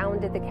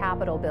surrounded the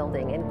Capitol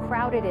building and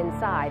crowded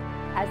inside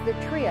as the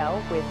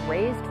trio, with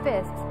raised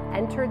fists,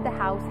 entered the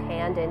House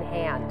hand in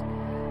hand.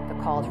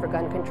 The calls for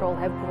gun control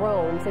have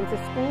grown since a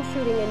school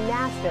shooting in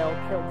Nashville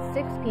killed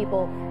 6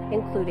 people,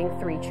 including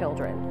 3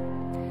 children.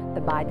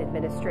 The Biden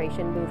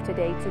administration moved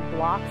today to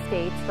block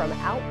states from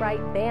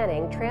outright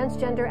banning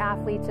transgender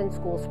athletes in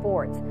school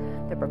sports.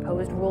 The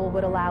proposed rule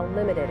would allow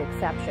limited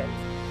exceptions.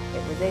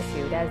 It was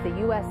issued as the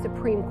U.S.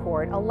 Supreme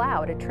Court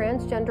allowed a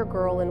transgender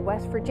girl in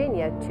West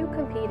Virginia to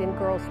compete in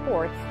girls'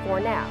 sports for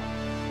now.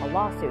 A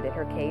lawsuit in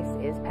her case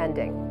is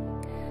pending.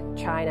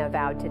 China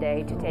vowed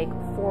today to take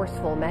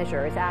forceful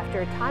measures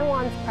after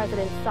Taiwan's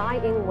President Tsai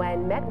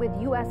Ing-wen met with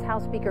U.S.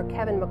 House Speaker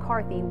Kevin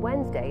McCarthy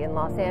Wednesday in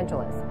Los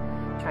Angeles.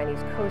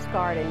 Chinese Coast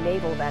Guard and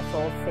naval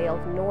vessels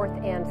sailed north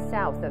and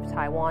south of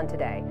Taiwan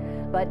today.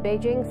 But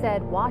Beijing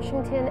said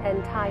Washington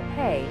and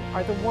Taipei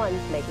are the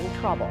ones making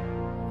trouble.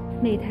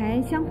 The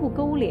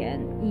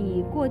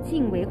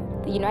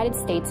United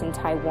States and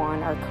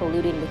Taiwan are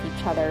colluding with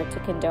each other to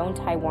condone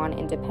Taiwan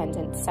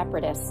independent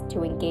separatists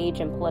to engage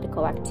in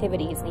political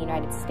activities in the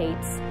United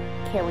States,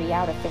 carry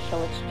out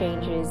official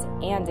exchanges,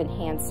 and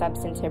enhance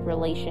substantive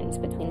relations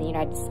between the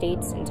United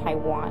States and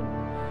Taiwan.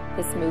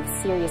 This move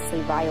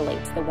seriously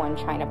violates the One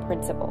China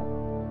principle.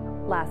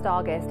 Last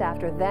August,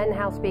 after then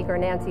House Speaker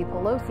Nancy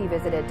Pelosi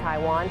visited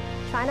Taiwan,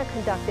 China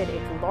conducted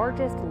its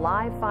largest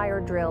live fire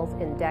drills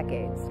in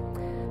decades.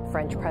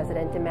 French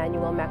President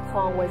Emmanuel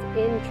Macron was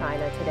in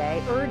China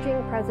today,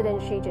 urging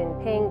President Xi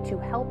Jinping to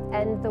help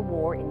end the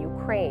war in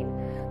Ukraine.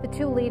 The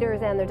 2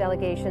 leaders and their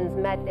delegations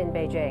met in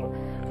Beijing.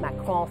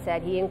 Macron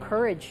said he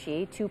encouraged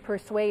Xi to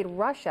persuade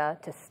Russia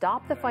to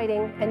stop the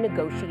fighting and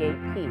negotiate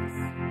peace.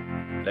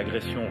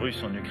 L'agression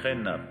russe en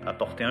Ukraine a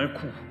porté un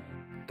coup.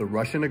 The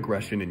Russian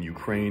aggression in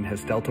Ukraine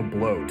has dealt a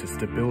blow to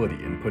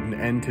stability and put an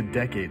end to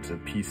decades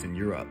of peace in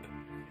Europe.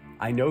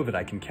 I know that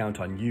I can count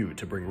on you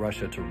to bring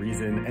Russia to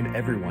reason and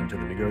everyone to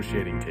the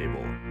negotiating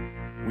table.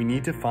 We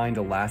need to find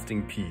a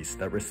lasting peace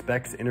that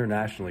respects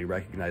internationally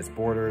recognized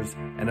borders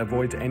and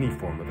avoids any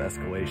form of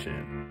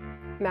escalation.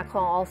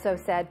 Macron also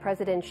said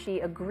President Xi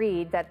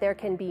agreed that there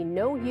can be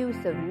no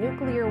use of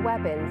nuclear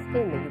weapons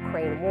in the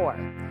Ukraine war.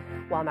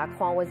 While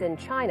Macron was in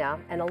China,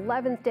 an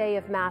 11th day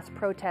of mass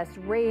protests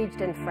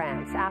raged in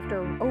France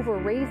after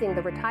raising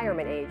the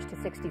retirement age to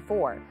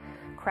 64.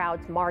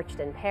 Crowds marched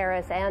in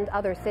Paris and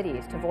other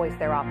cities to voice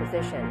their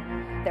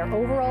opposition. Their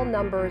overall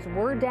numbers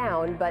were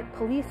down, but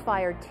police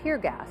fired tear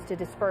gas to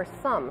disperse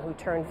some who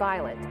turned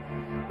violent.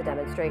 The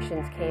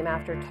demonstrations came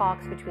after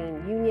talks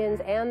between unions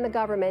and the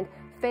government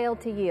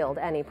failed to yield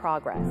any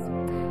progress.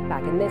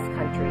 Back in this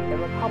country, the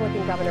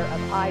Republican governor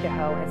of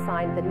Idaho has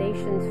signed the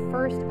nation's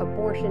first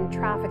abortion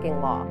trafficking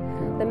law.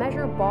 The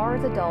measure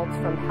bars adults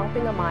from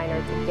helping a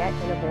minor to get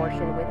an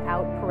abortion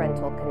without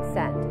parental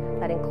consent.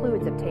 That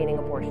includes obtaining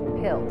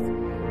abortion pills.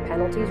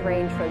 Penalties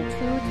range from 2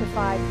 to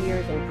 5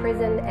 years in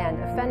prison,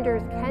 and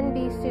offenders can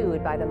be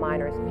sued by the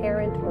minor's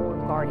parent or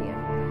guardian.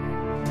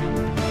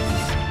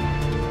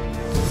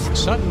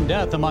 Sudden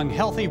death among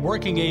healthy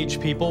working-age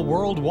people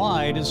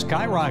worldwide is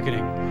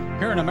skyrocketing.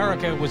 Here in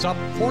America, it was up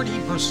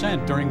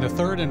 40% during the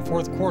 3rd and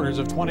 4th quarters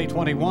of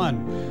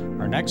 2021.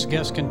 Our next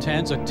guest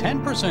contends a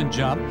 10%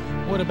 jump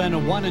would have been a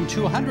 1 in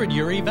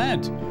 200-year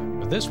event,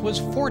 but this was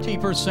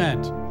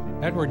 40%.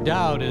 Edward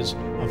Dowd is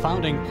a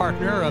founding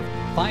partner of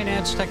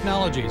Finance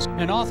Technologies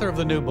and author of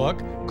the new book,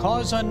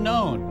 Cause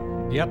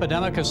Unknown, The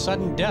Epidemic of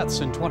Sudden Deaths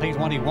in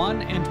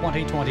 2021 and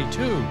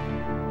 2022.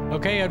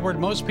 Okay, Edward,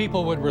 most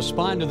people would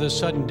respond to this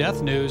sudden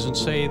death news and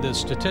say the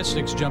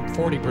statistics jumped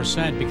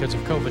 40% because of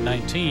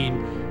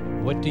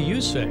COVID-19. What do you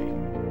say?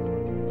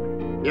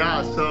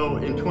 Yeah, so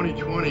in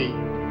 2020,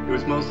 it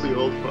was mostly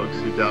old folks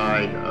who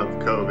died of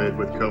COVID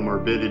with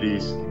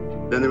comorbidities.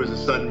 Then there was a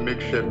sudden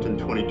mix shift in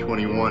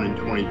 2021 and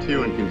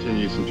 22 and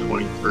continues in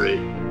 23.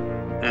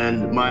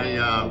 And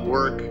my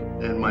work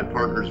and my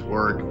partner's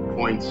work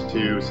points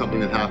to something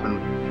that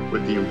happened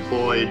with the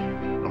employed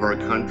of our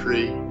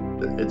country.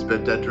 It's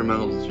been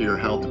detrimental to your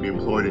health to be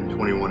employed in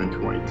 21 and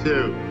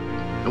 22.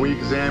 And we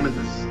examined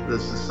the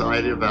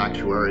Society of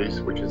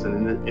Actuaries, which is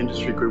an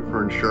industry group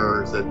for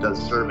insurers that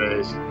does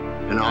surveys.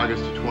 In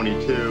August of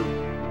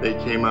 22, they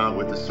came out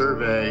with a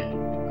survey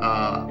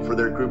for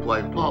their group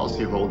life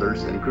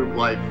policyholders. And group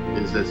life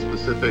is a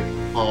specific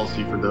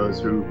policy for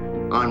those who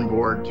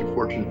onboard to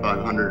Fortune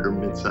 500 or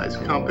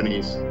mid-sized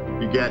companies.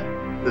 You get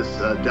this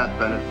death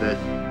benefit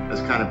as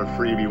kind of a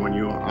freebie when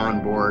you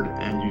onboard,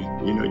 and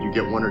you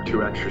get 1 or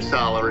 2 extra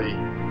salary.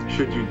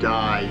 Should you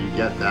die, you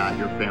get that.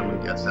 Your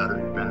family gets that, or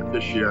your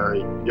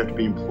beneficiary. You have to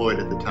be employed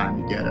at the time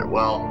you get it.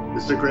 Well,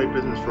 this is a great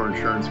business for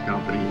insurance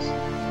companies.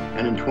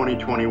 And in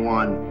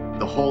 2021,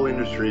 the whole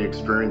industry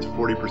experienced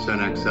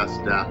 40% excess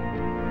death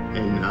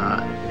in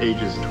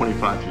ages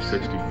 25 through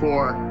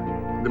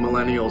 64. The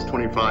millennials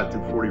 25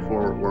 through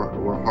 44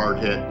 were hard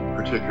hit,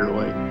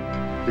 particularly.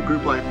 The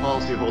group life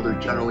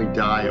policyholders generally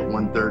die at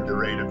 1/3 the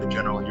rate of the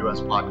general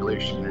U.S.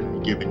 population in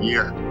any given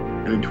year.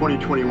 And in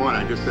 2021,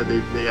 I just said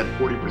they had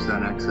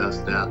 40% excess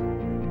death.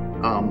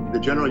 The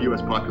general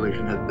U.S.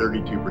 population had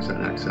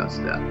 32% excess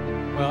death.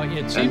 Well,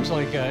 it seems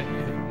like,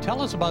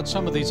 tell us about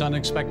some of these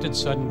unexpected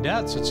sudden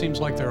deaths. It seems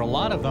like there are a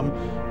lot of them.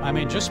 I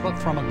mean, just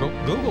from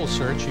a Google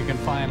search, you can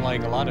find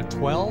like a lot of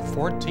 12,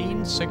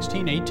 14,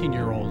 16,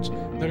 18-year-olds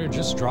that are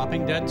just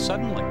dropping dead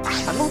suddenly.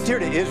 I moved here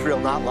to Israel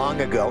not long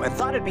ago and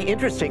thought it'd be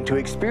interesting to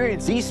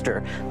experience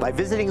Easter by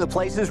visiting the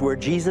places where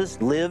Jesus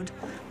lived,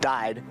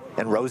 died,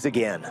 and rose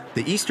again.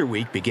 The Easter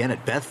week began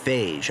at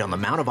Bethphage on the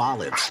Mount of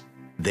Olives.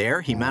 There,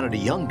 he mounted a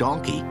young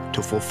donkey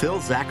to fulfill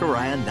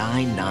Zechariah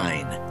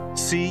 9:9.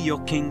 See, your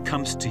king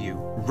comes to you,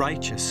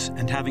 righteous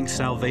and having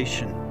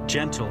salvation,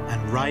 gentle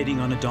and riding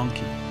on a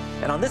donkey.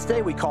 And on this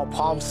day we call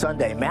Palm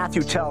Sunday,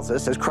 Matthew tells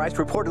us, as Christ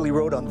reportedly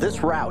rode on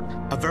this route.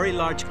 A very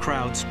large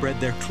crowd spread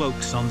their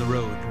cloaks on the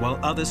road, while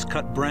others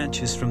cut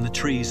branches from the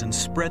trees and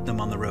spread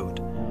them on the road.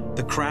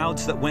 The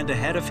crowds that went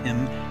ahead of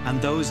him and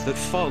those that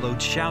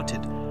followed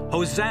shouted,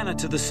 Hosanna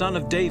to the Son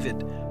of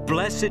David!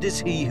 Blessed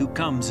is he who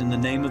comes in the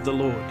name of the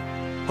Lord!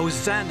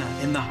 Hosanna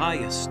in the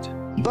highest!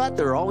 But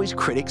there are always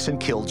critics and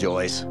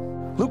killjoys.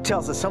 Luke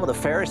tells us some of the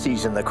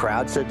Pharisees in the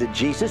crowd said to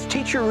Jesus,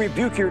 Teacher,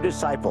 rebuke your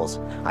disciples.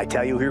 I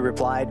tell you, he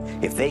replied,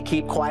 if they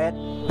keep quiet,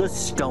 the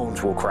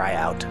stones will cry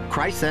out.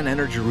 Christ then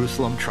entered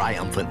Jerusalem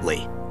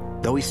triumphantly,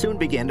 though he soon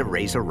began to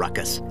raise a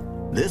ruckus.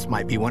 This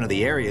might be one of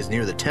the areas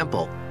near the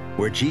temple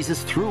where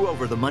Jesus threw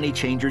over the money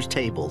changers'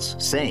 tables,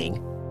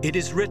 saying, It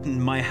is written,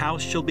 my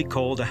house shall be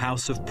called a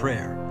house of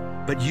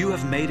prayer, but you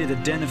have made it a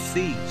den of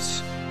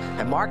thieves.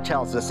 And Mark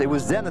tells us it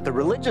was then that the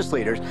religious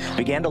leaders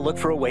began to look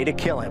for a way to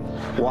kill him.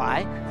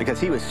 Why?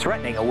 Because he was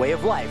threatening a way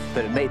of life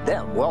that had made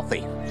them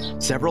wealthy.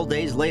 Several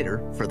days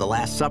later, for the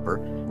Last Supper,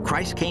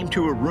 Christ came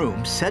to a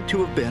room said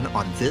to have been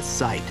on this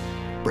site.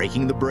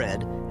 Breaking the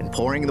bread and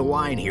pouring the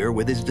wine here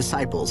with his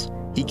disciples,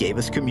 he gave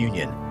us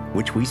communion,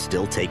 which we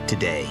still take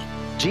today.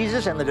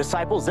 Jesus and the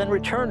disciples then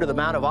returned to the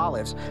Mount of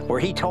Olives, where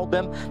he told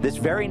them, this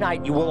very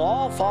night you will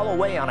all fall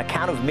away on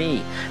account of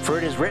me. For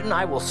it is written,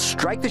 I will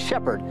strike the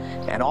shepherd,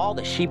 and all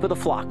the sheep of the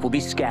flock will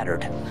be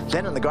scattered.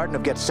 Then in the Garden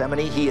of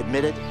Gethsemane, he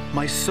admitted,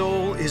 My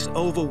soul is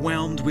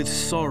overwhelmed with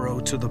sorrow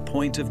to the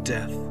point of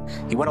death.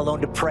 He went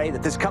alone to pray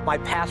that this cup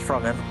might pass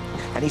from him,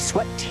 and he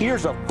sweat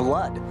tears of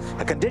blood,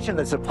 a condition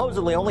that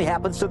supposedly only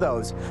happens to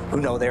those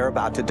who know they're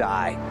about to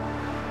die.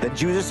 Then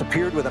Judas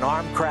appeared with an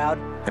armed crowd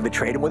and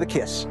betrayed him with a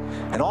kiss.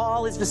 And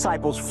all his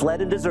disciples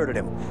fled and deserted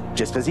him,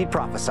 just as he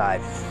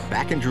prophesied.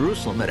 Back in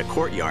Jerusalem at a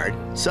courtyard,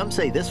 some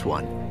say this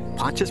one,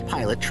 Pontius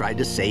Pilate tried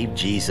to save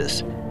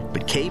Jesus,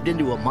 but caved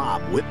into a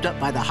mob whipped up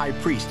by the high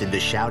priest into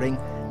shouting,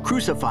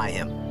 Crucify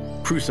him!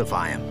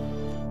 Crucify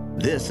him!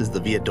 This is the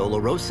Via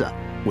Dolorosa,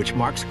 which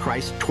marks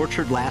Christ's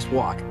tortured last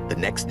walk the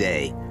next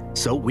day.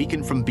 So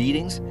weakened from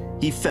beatings,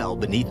 he fell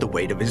beneath the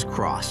weight of his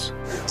cross.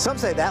 Some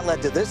say that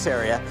led to this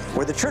area,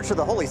 where the Church of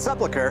the Holy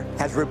Sepulchre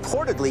has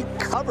reportedly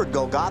covered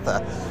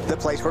Golgotha, the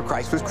place where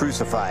Christ was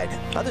crucified.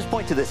 Others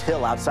point to this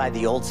hill outside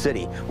the Old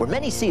City, where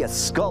many see a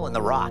skull in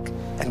the rock,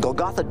 and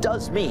Golgotha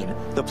does mean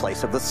the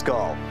place of the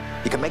skull.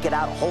 You can make it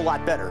out a whole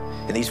lot better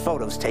in these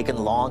photos taken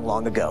long,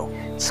 long ago.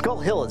 Skull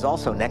Hill is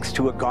also next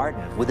to a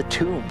garden with a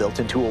tomb built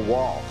into a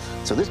wall.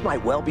 So this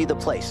might well be the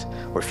place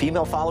where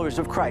female followers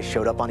of Christ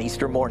showed up on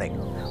Easter morning,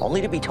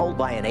 only to be told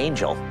by an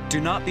angel,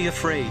 Do not be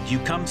afraid. You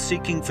come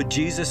seeking for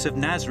Jesus of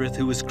Nazareth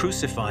who was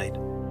crucified.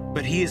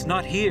 But he is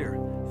not here,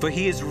 for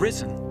he is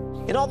risen.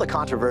 In all the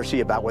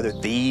controversy about whether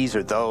these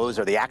or those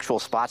are the actual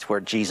spots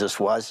where Jesus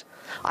was,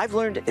 I've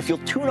learned if you'll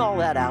tune all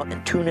that out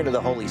and tune into the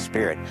Holy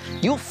Spirit,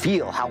 you'll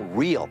feel how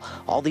real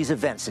all these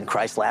events in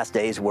Christ's last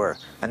days were,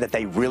 and that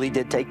they really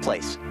did take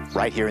place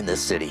right here in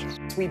this city.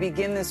 We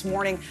begin this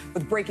morning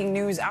with breaking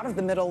news out of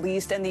the Middle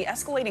East and the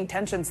escalating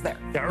tensions there.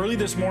 Yeah, early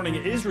this morning,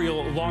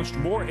 Israel launched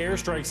more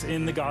airstrikes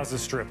in the Gaza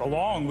Strip,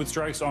 along with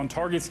strikes on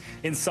targets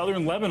in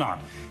southern Lebanon.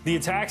 The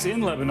attacks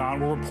in Lebanon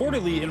were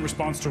reportedly in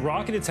response to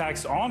rocket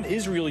attacks on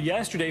Israel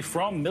yesterday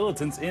from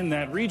militants in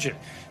that region.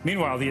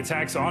 Meanwhile, the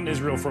attacks on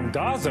Israel from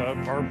Gaza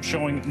are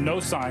showing no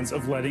signs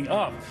of letting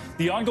up.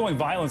 The ongoing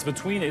violence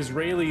between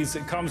Israelis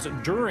comes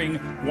during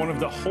one of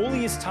the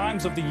holiest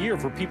times of the year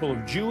for people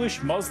of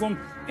Jewish, Muslim,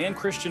 and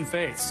Christian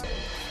faiths.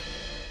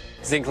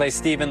 Zinkley,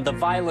 Stephen, the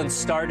violence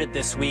started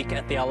this week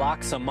at the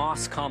Al-Aqsa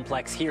Mosque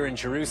complex here in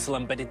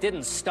Jerusalem, but it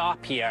didn't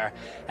stop here.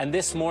 And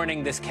this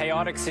morning, this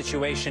chaotic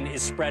situation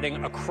is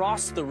spreading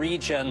across the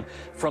region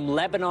from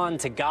Lebanon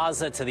to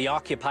Gaza to the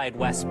occupied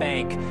West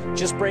Bank.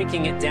 Just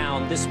breaking it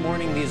down, this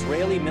morning, the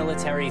Israeli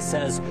military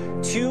says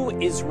 2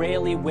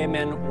 Israeli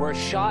women were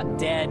shot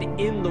dead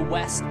in the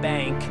West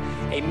Bank.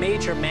 A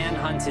major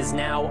manhunt is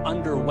now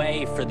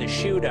underway for the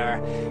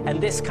shooter. And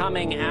this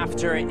coming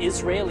after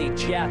Israeli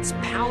jets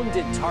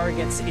pounded targets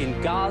in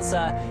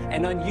Gaza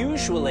and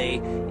unusually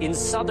in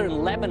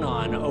southern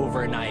Lebanon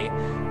overnight.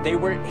 They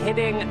were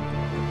hitting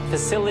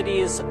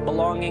facilities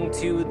belonging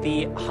to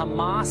the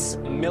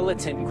Hamas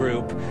militant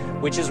group,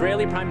 which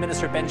Israeli Prime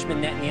Minister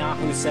Benjamin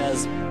Netanyahu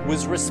says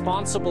was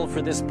responsible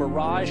for this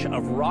barrage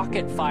of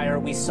rocket fire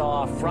we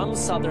saw from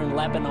southern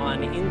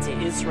Lebanon into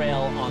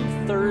Israel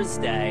on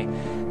Thursday.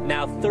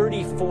 Now,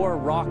 34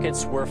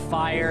 rockets were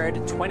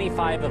fired,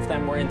 25 of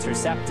them were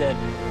intercepted,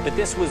 but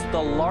this was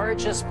the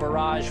largest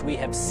barrage we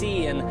have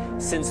seen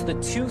since the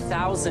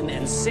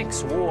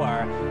 2006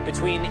 war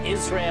between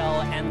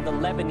Israel and the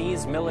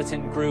Lebanese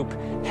militant group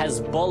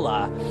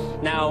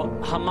Hezbollah. Now,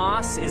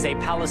 Hamas is a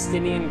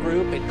Palestinian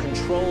group. It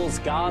controls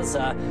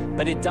Gaza,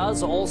 but it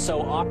does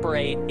also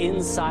operate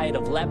inside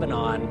of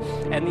Lebanon.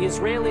 And the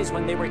Israelis,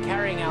 when they were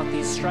carrying out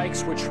these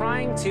strikes, were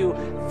trying to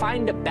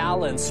find a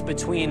balance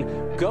between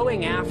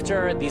going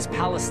after these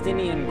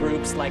Palestinian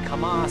groups like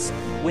Hamas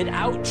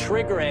without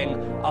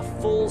triggering a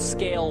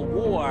full-scale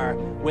war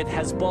with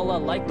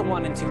Hezbollah like the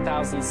one in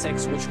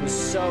 2006, which was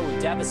so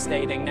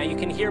devastating. Now, you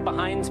can hear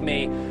behind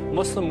me,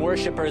 Muslim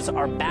worshippers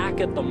are back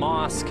at the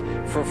mosque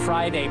for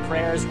Friday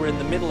prayers. We're in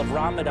the middle of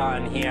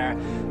Ramadan here.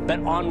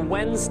 But on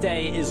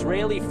Wednesday,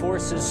 Israeli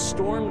forces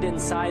stormed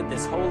inside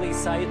this holy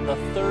site, the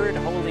third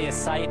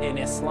holiest site in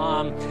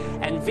Islam,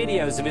 and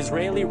videos of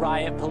Israeli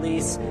riot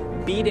police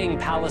beating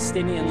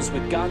Palestinians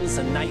with guns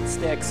and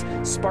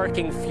nightsticks,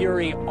 sparking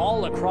fury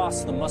all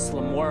across the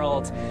Muslim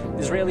world.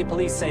 Israeli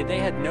police say they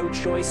had no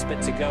choice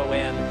but to go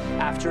in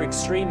after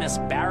extremists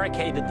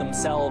barricaded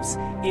themselves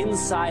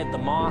inside the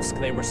mosque.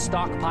 They were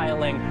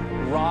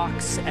stockpiling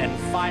rocks and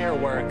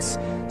fireworks.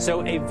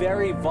 So a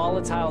very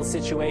volatile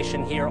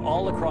situation here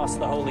all across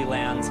the Holy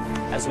Land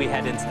as we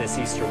head into this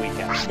Easter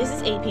weekend. This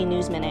is AP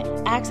News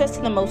Minute. Access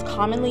to the most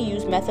commonly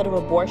used method of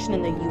abortion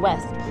in the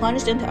U.S.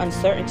 plunged into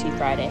uncertainty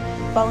Friday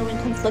following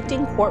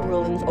conflicting court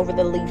rulings over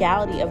the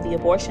legality of the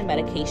abortion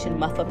medication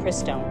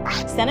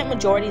mifepristone. Senate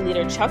Majority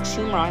Leader Chuck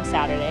Schumer on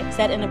Saturday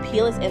said an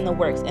appeal is in the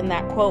works and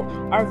that, quote,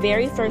 our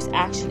very first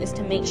action is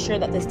to make sure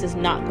that this does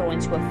not go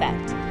into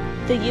effect.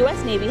 The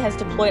U.S. Navy has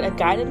deployed a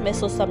guided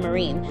missile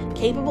submarine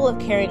capable of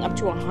carrying up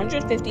to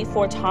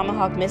 154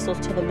 Tomahawk missiles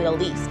to the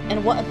Middle East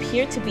in what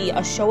appeared to be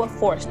a show of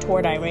force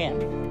toward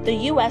Iran. The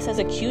U.S. has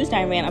accused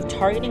Iran of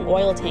targeting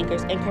oil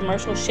tankers and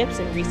commercial ships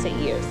in recent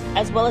years,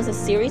 as well as a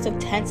series of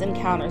tense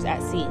encounters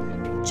at sea.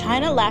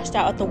 China lashed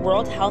out at the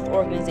World Health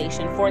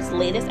Organization for its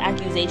latest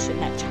accusation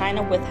that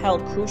China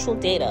withheld crucial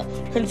data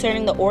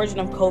concerning the origin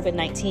of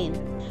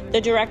COVID-19. The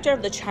director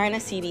of the China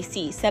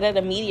CDC said at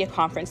a media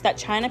conference that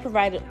China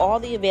provided all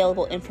the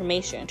available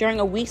information during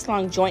a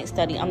weeks-long joint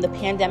study on the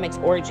pandemic's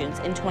origins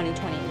in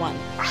 2021.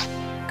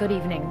 Good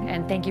evening,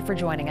 and thank you for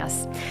joining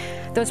us.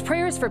 Those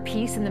prayers for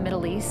peace in the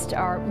Middle East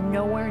are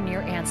nowhere near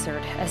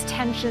answered as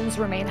tensions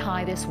remain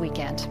high this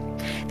weekend.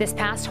 This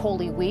past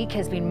Holy Week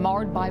has been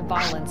marred by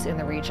violence in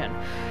the region,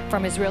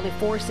 from Israeli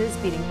forces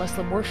beating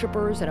Muslim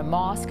worshippers at a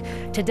mosque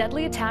to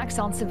deadly attacks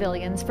on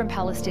civilians from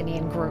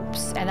Palestinian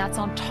groups. And that's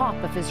on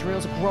top of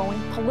Israel's growing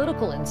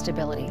political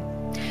instability.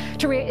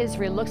 Taria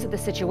Israel looks at the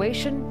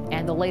situation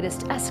and the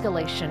latest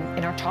escalation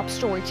in our top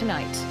story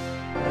tonight.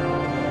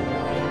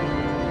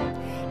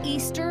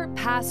 Easter,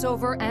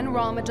 Passover, and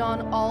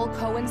Ramadan all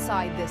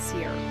coincide this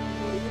year.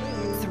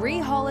 3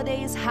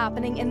 holidays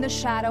happening in the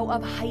shadow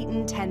of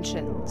heightened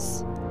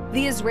tensions.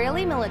 The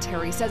Israeli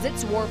military says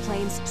its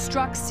warplanes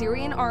struck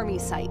Syrian army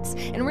sites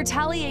in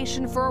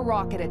retaliation for a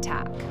rocket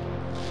attack.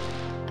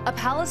 A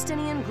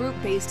Palestinian group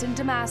based in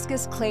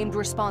Damascus claimed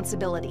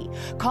responsibility,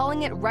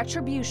 calling it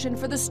retribution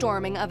for the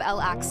storming of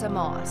Al-Aqsa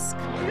Mosque.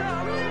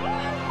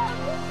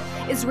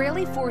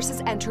 Israeli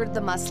forces entered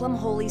the Muslim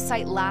holy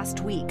site last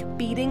week,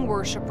 beating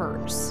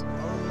worshippers.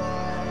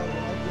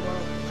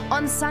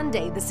 On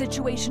Sunday, the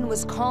situation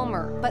was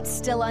calmer, but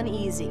still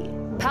uneasy.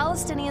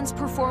 Palestinians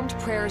performed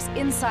prayers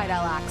inside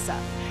Al-Aqsa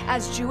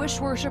as Jewish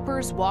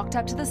worshippers walked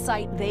up to the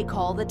site they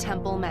call the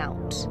Temple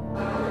Mount.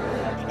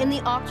 In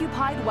the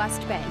occupied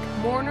West Bank,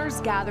 mourners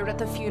gathered at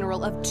the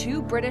funeral of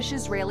 2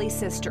 British-Israeli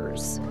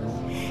sisters,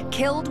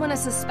 killed when a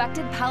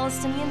suspected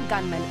Palestinian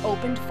gunman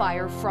opened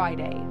fire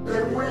Friday.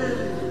 And we,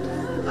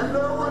 and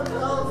no one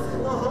else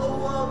in the whole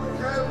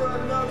world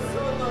ever knows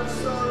so much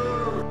sorrow.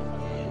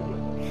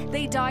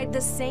 They died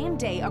the same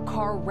day a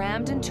car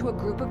rammed into a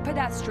group of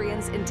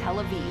pedestrians in Tel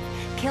Aviv,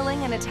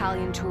 killing an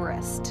Italian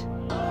tourist.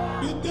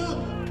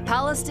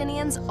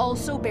 Palestinians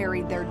also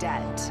buried their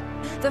dead.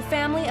 The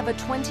family of a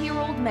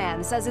 20-year-old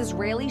man says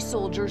Israeli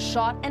soldiers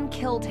shot and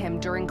killed him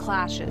during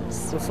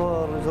clashes.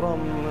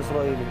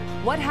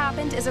 What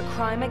happened is a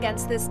crime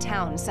against this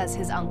town, says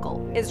his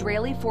uncle.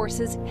 Israeli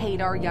forces hate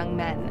our young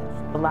men.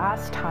 The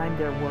last time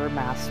there were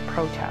mass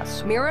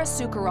protests. Mira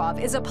Sukharov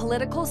is a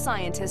political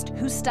scientist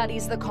who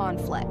studies the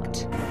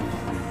conflict.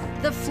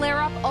 The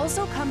flare-up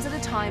also comes at a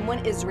time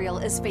when Israel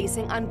is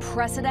facing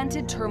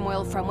unprecedented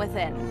turmoil from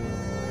within.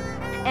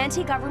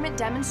 Anti-government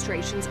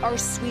demonstrations are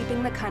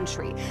sweeping the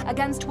country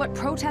against what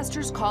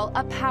protesters call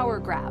a power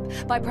grab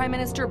by Prime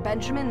Minister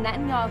Benjamin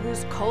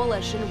Netanyahu's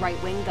coalition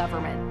right-wing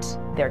government.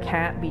 There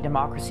can't be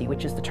democracy,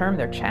 which is the term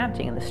they're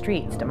chanting in the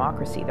streets,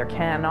 democracy. There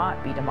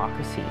cannot be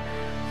democracy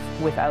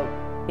without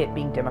it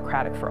being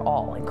democratic for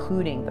all,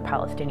 including the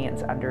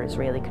Palestinians under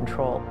Israeli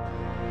control.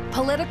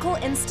 Political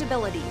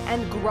instability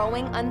and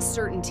growing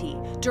uncertainty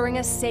during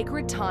a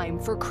sacred time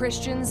for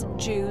Christians,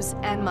 Jews,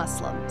 and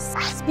Muslims.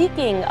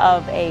 Speaking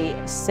of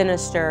a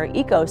sinister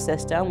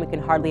ecosystem, we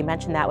can hardly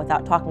mention that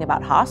without talking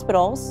about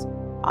hospitals.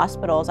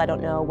 Hospitals, I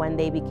don't know when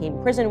they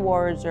became prison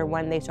wards or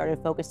when they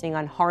started focusing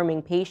on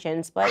harming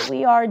patients, but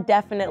we are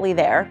definitely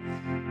there.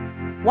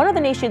 One of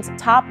the nation's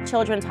top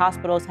children's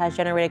hospitals has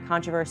generated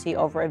controversy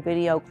over a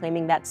video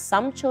claiming that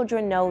some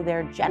children know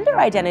their gender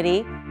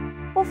identity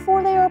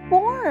before they are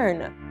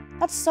born.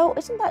 That's so,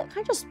 isn't that,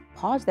 can I just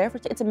pause there for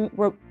a second?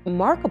 It's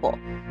remarkable.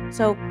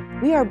 So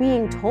we are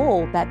being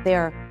told that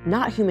they're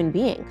not human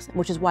beings,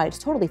 which is why it's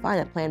totally fine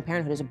that Planned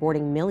Parenthood is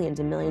aborting millions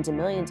and millions and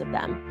millions of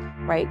them,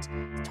 right?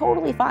 It's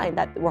totally fine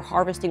that we're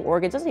harvesting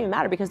organs. It doesn't even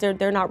matter because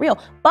they're not real.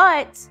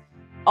 But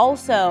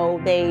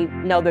also they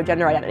know their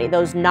gender identity.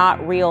 Those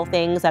not real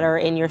things that are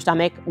in your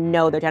stomach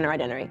know their gender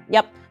identity.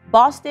 Yep.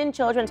 Boston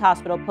Children's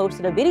Hospital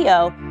posted a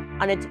video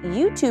on its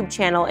YouTube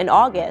channel in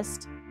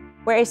August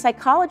where a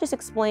psychologist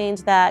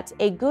explains that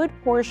a good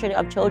portion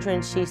of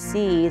children she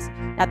sees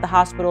at the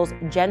hospital's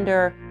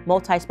gender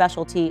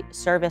multi-specialty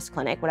service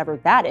clinic, whatever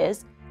that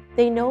is,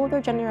 they know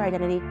their gender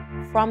identity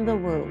from the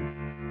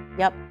womb.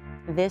 Yep,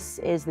 this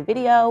is the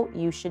video.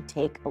 You should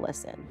take a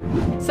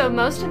listen. So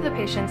most of the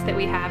patients that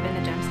we have in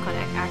the GEMS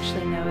clinic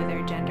actually know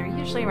their gender,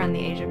 usually around the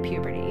age of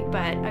puberty,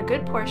 but a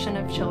good portion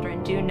of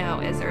children do know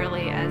as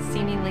early as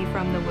seemingly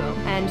from the womb,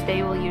 and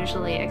they will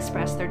usually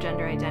express their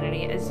gender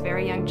identity as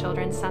very young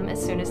children, some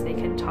as soon as they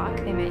can talk.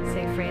 They might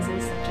say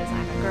phrases such as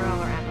I'm a girl,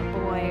 or I'm a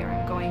boy, or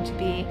I'm going to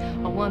be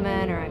a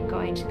woman, or I'm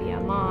going to be a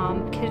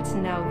mom. Kids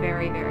know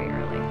very, very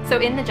early. So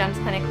in the GEMS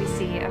clinic we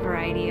see a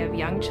variety of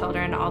young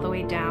children all the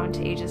way down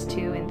to ages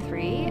 2 and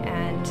 3,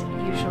 and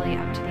usually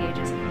up to the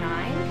ages of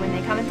 9. When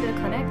they come into the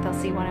clinic, they'll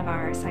see one of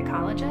our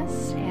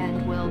psychologists,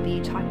 and we'll be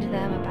talking to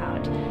them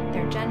about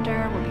their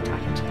gender. We'll be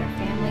talking to their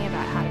family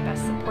about how to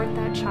best support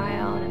that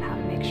child and how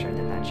to make sure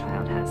that that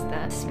child has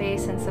the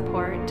space and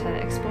support to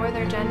explore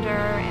their gender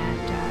and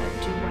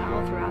do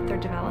well throughout their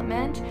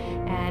development.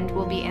 And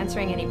we'll be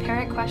answering any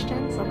parent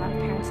questions. A lot of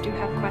parents do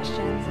have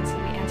questions, and so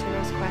we answer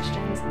those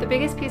questions. The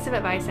biggest piece of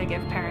advice I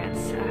give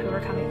parents who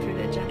are coming through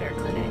the gender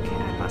clinic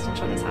at Boston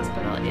Children's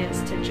Hospital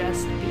is to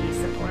just be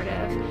supportive.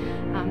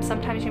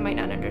 Sometimes you might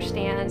not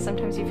understand,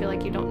 sometimes you feel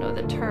like you don't know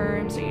the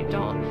terms, or you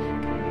don't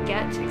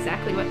get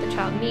exactly what the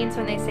child means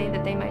when they say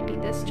that they might be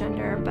this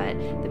gender, but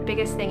the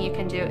biggest thing you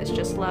can do is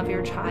just love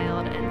your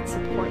child and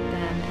support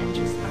them and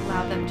just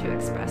allow them to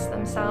express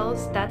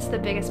themselves. That's the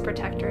biggest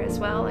protector as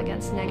well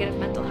against negative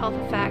mental health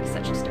effects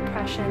such as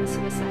depression,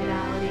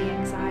 suicidality,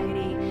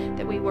 anxiety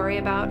that we worry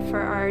about for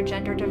our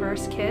gender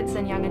diverse kids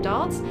and young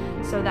adults.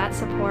 So that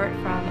support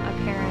from a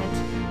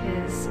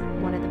parent is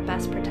one of the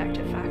best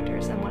protective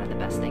factors and one of the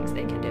best things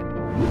they can do.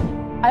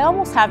 I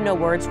almost have no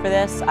words for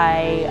this.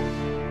 I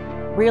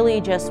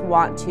really just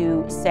want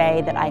to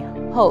say that I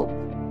hope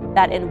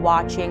that in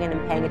watching and in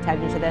paying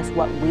attention to this,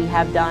 what we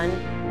have done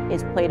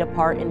is played a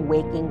part in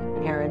waking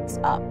parents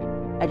up.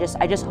 I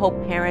just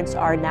hope parents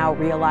are now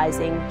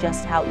realizing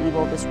just how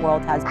evil this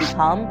world has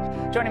become.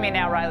 Joining me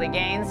now, Riley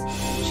Gaines.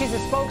 She's a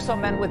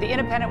spokeswoman with the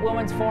Independent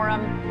Women's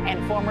Forum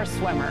and former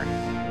swimmer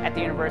at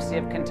the University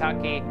of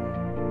Kentucky.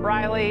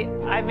 Riley,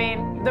 I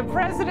mean, the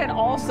president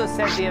also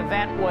said the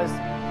event was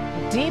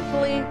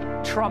deeply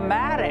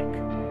traumatic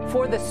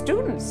for the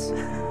students,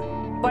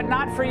 but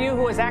not for you,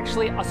 who was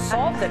actually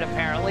assaulted,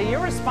 apparently.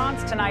 Your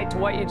response tonight to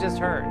what you just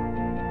heard?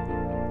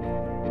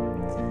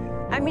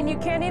 mean, you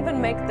can't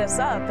even make this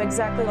up.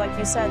 Exactly like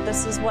you said,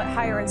 this is what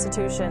higher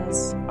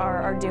institutions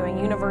are doing,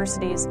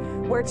 universities,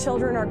 where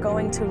children are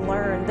going to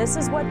learn. This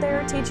is what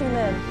they're teaching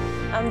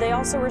them. They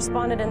also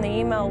responded in the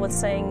email with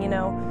saying, you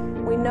know,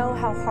 we know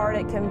how hard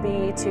it can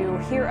be to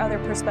hear other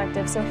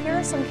perspectives, so here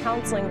are some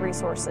counseling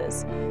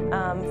resources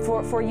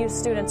for you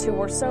students who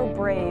were so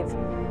brave.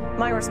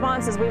 My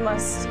response is we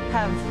must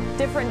have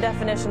different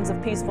definitions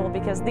of peaceful,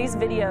 because these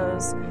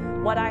videos,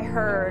 what I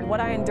heard, what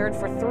I endured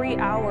for 3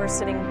 hours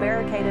sitting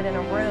barricaded in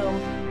a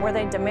room where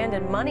they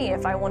demanded money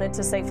if I wanted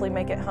to safely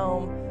make it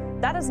home,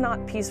 that is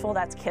not peaceful,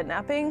 that's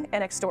kidnapping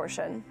and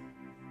extortion.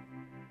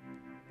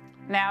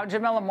 Now,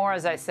 Jamila Moore,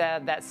 as I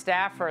said, that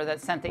staffer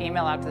that sent the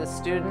email out to the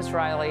students,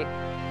 Riley,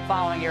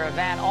 following your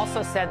event,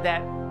 also said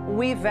that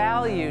we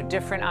value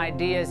different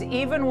ideas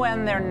even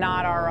when they're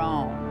not our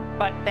own.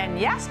 But then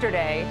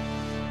yesterday,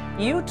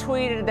 you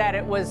tweeted that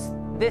it was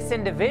this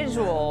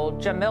individual,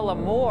 Jamila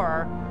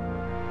Moore,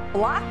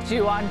 blocked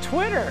you on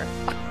Twitter.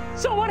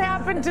 So what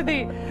happened to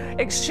the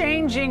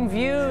exchanging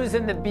views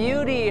and the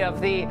beauty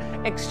of the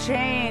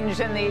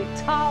exchange and the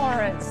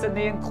tolerance and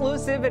the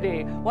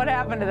inclusivity? What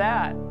happened to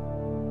that?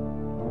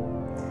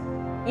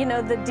 You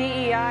know, the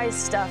DEI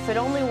stuff, it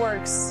only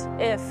works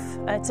if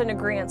it's in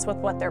agreement with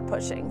what they're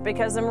pushing.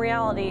 Because in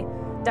reality,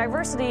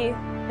 diversity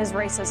is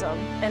racism,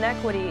 and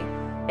equity,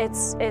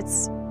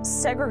 it's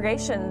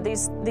segregation.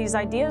 These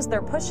ideas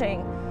they're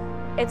pushing,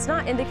 it's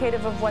not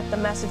indicative of what the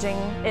messaging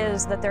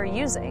is that they're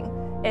using.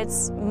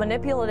 It's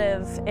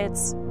manipulative,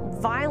 it's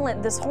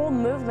violent. This whole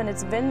movement,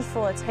 it's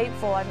vengeful, it's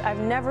hateful. I've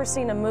never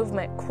seen a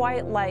movement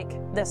quite like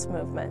this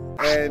movement.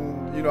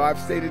 And, you know, I've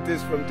stated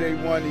this from day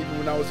one, even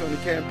when I was on the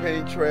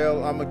campaign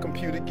trail, I'm a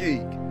computer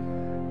geek.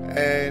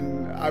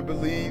 And I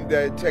believe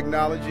that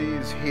technology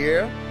is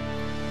here.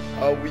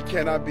 We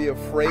cannot be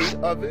afraid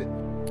of it.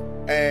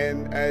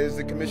 And as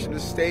the commissioner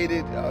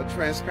stated,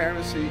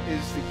 transparency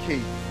is the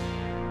key.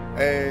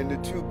 And the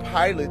 2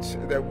 pilots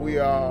that we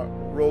are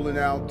rolling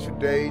out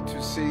today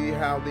to see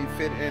how they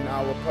fit in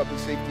our public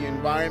safety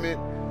environment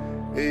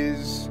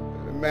is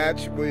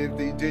matched with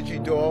the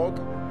DigiDog,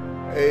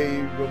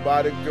 a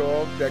robotic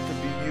dog that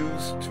could be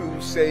used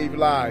to save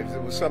lives.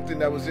 It was something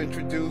that was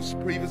introduced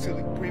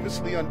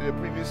previously under the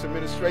previous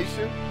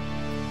administration,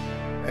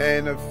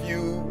 and a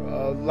few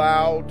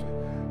loud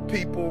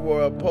people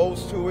were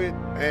opposed to it,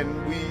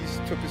 and we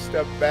took a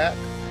step back.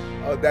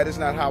 That is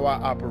not how I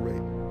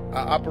operate.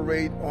 I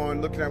operate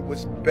on looking at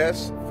what's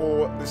best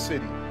for the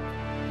city.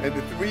 And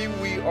the 3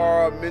 we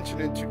are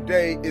mentioning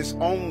today is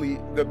only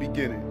the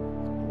beginning.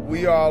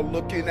 We are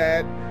looking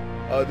at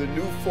the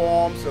new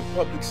forms of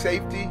public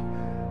safety.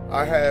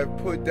 I have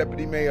put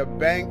Deputy Mayor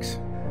Banks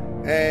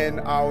and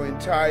our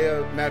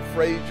entire Matt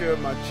Frazier,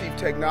 my Chief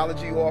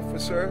Technology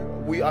Officer.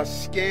 We are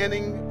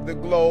scanning the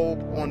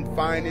globe on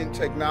finding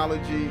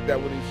technology that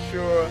would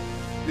ensure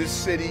this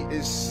city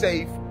is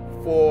safe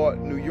for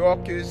New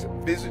Yorkers,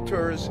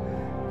 visitors,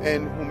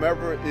 and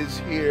whomever is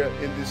here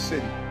in this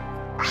city.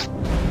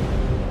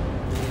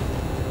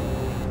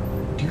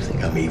 Do you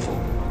think I'm evil?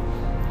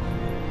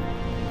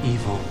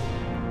 Evil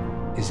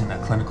isn't a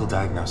clinical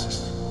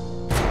diagnosis.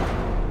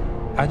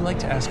 I'd like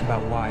to ask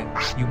about why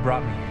you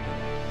brought me here.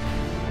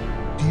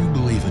 Do you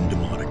believe in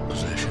demonic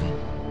possession?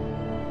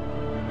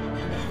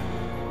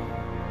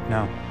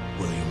 No.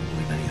 Well, you don't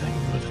believe anything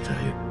I'm about to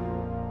tell you.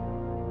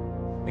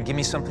 Then give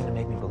me something to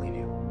make me believe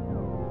you.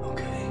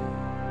 Okay.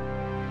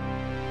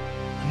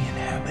 Let me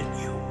inhabit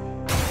you.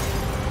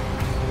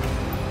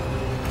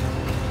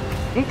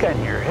 He got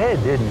in your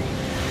head, didn't he?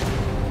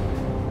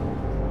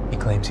 He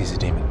claims he's a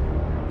demon.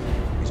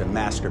 He's a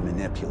master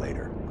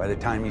manipulator. By the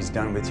time he's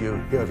done with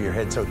you, you have your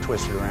head so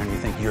twisted around you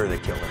think you're the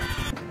killer.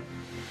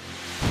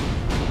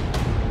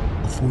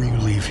 Before you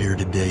leave here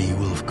today, you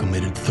will have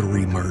committed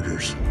 3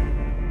 murders.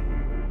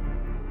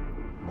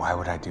 Why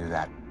would I do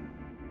that?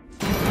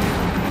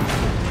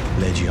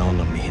 Legion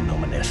mihin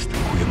nomen est,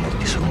 quia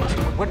mortis sumus.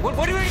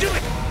 What are you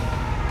doing?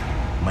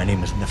 My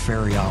name is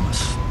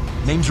Nefariamus.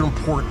 Names are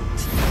important.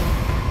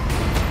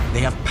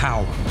 They have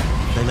power.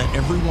 They let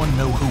everyone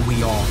know who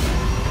we are.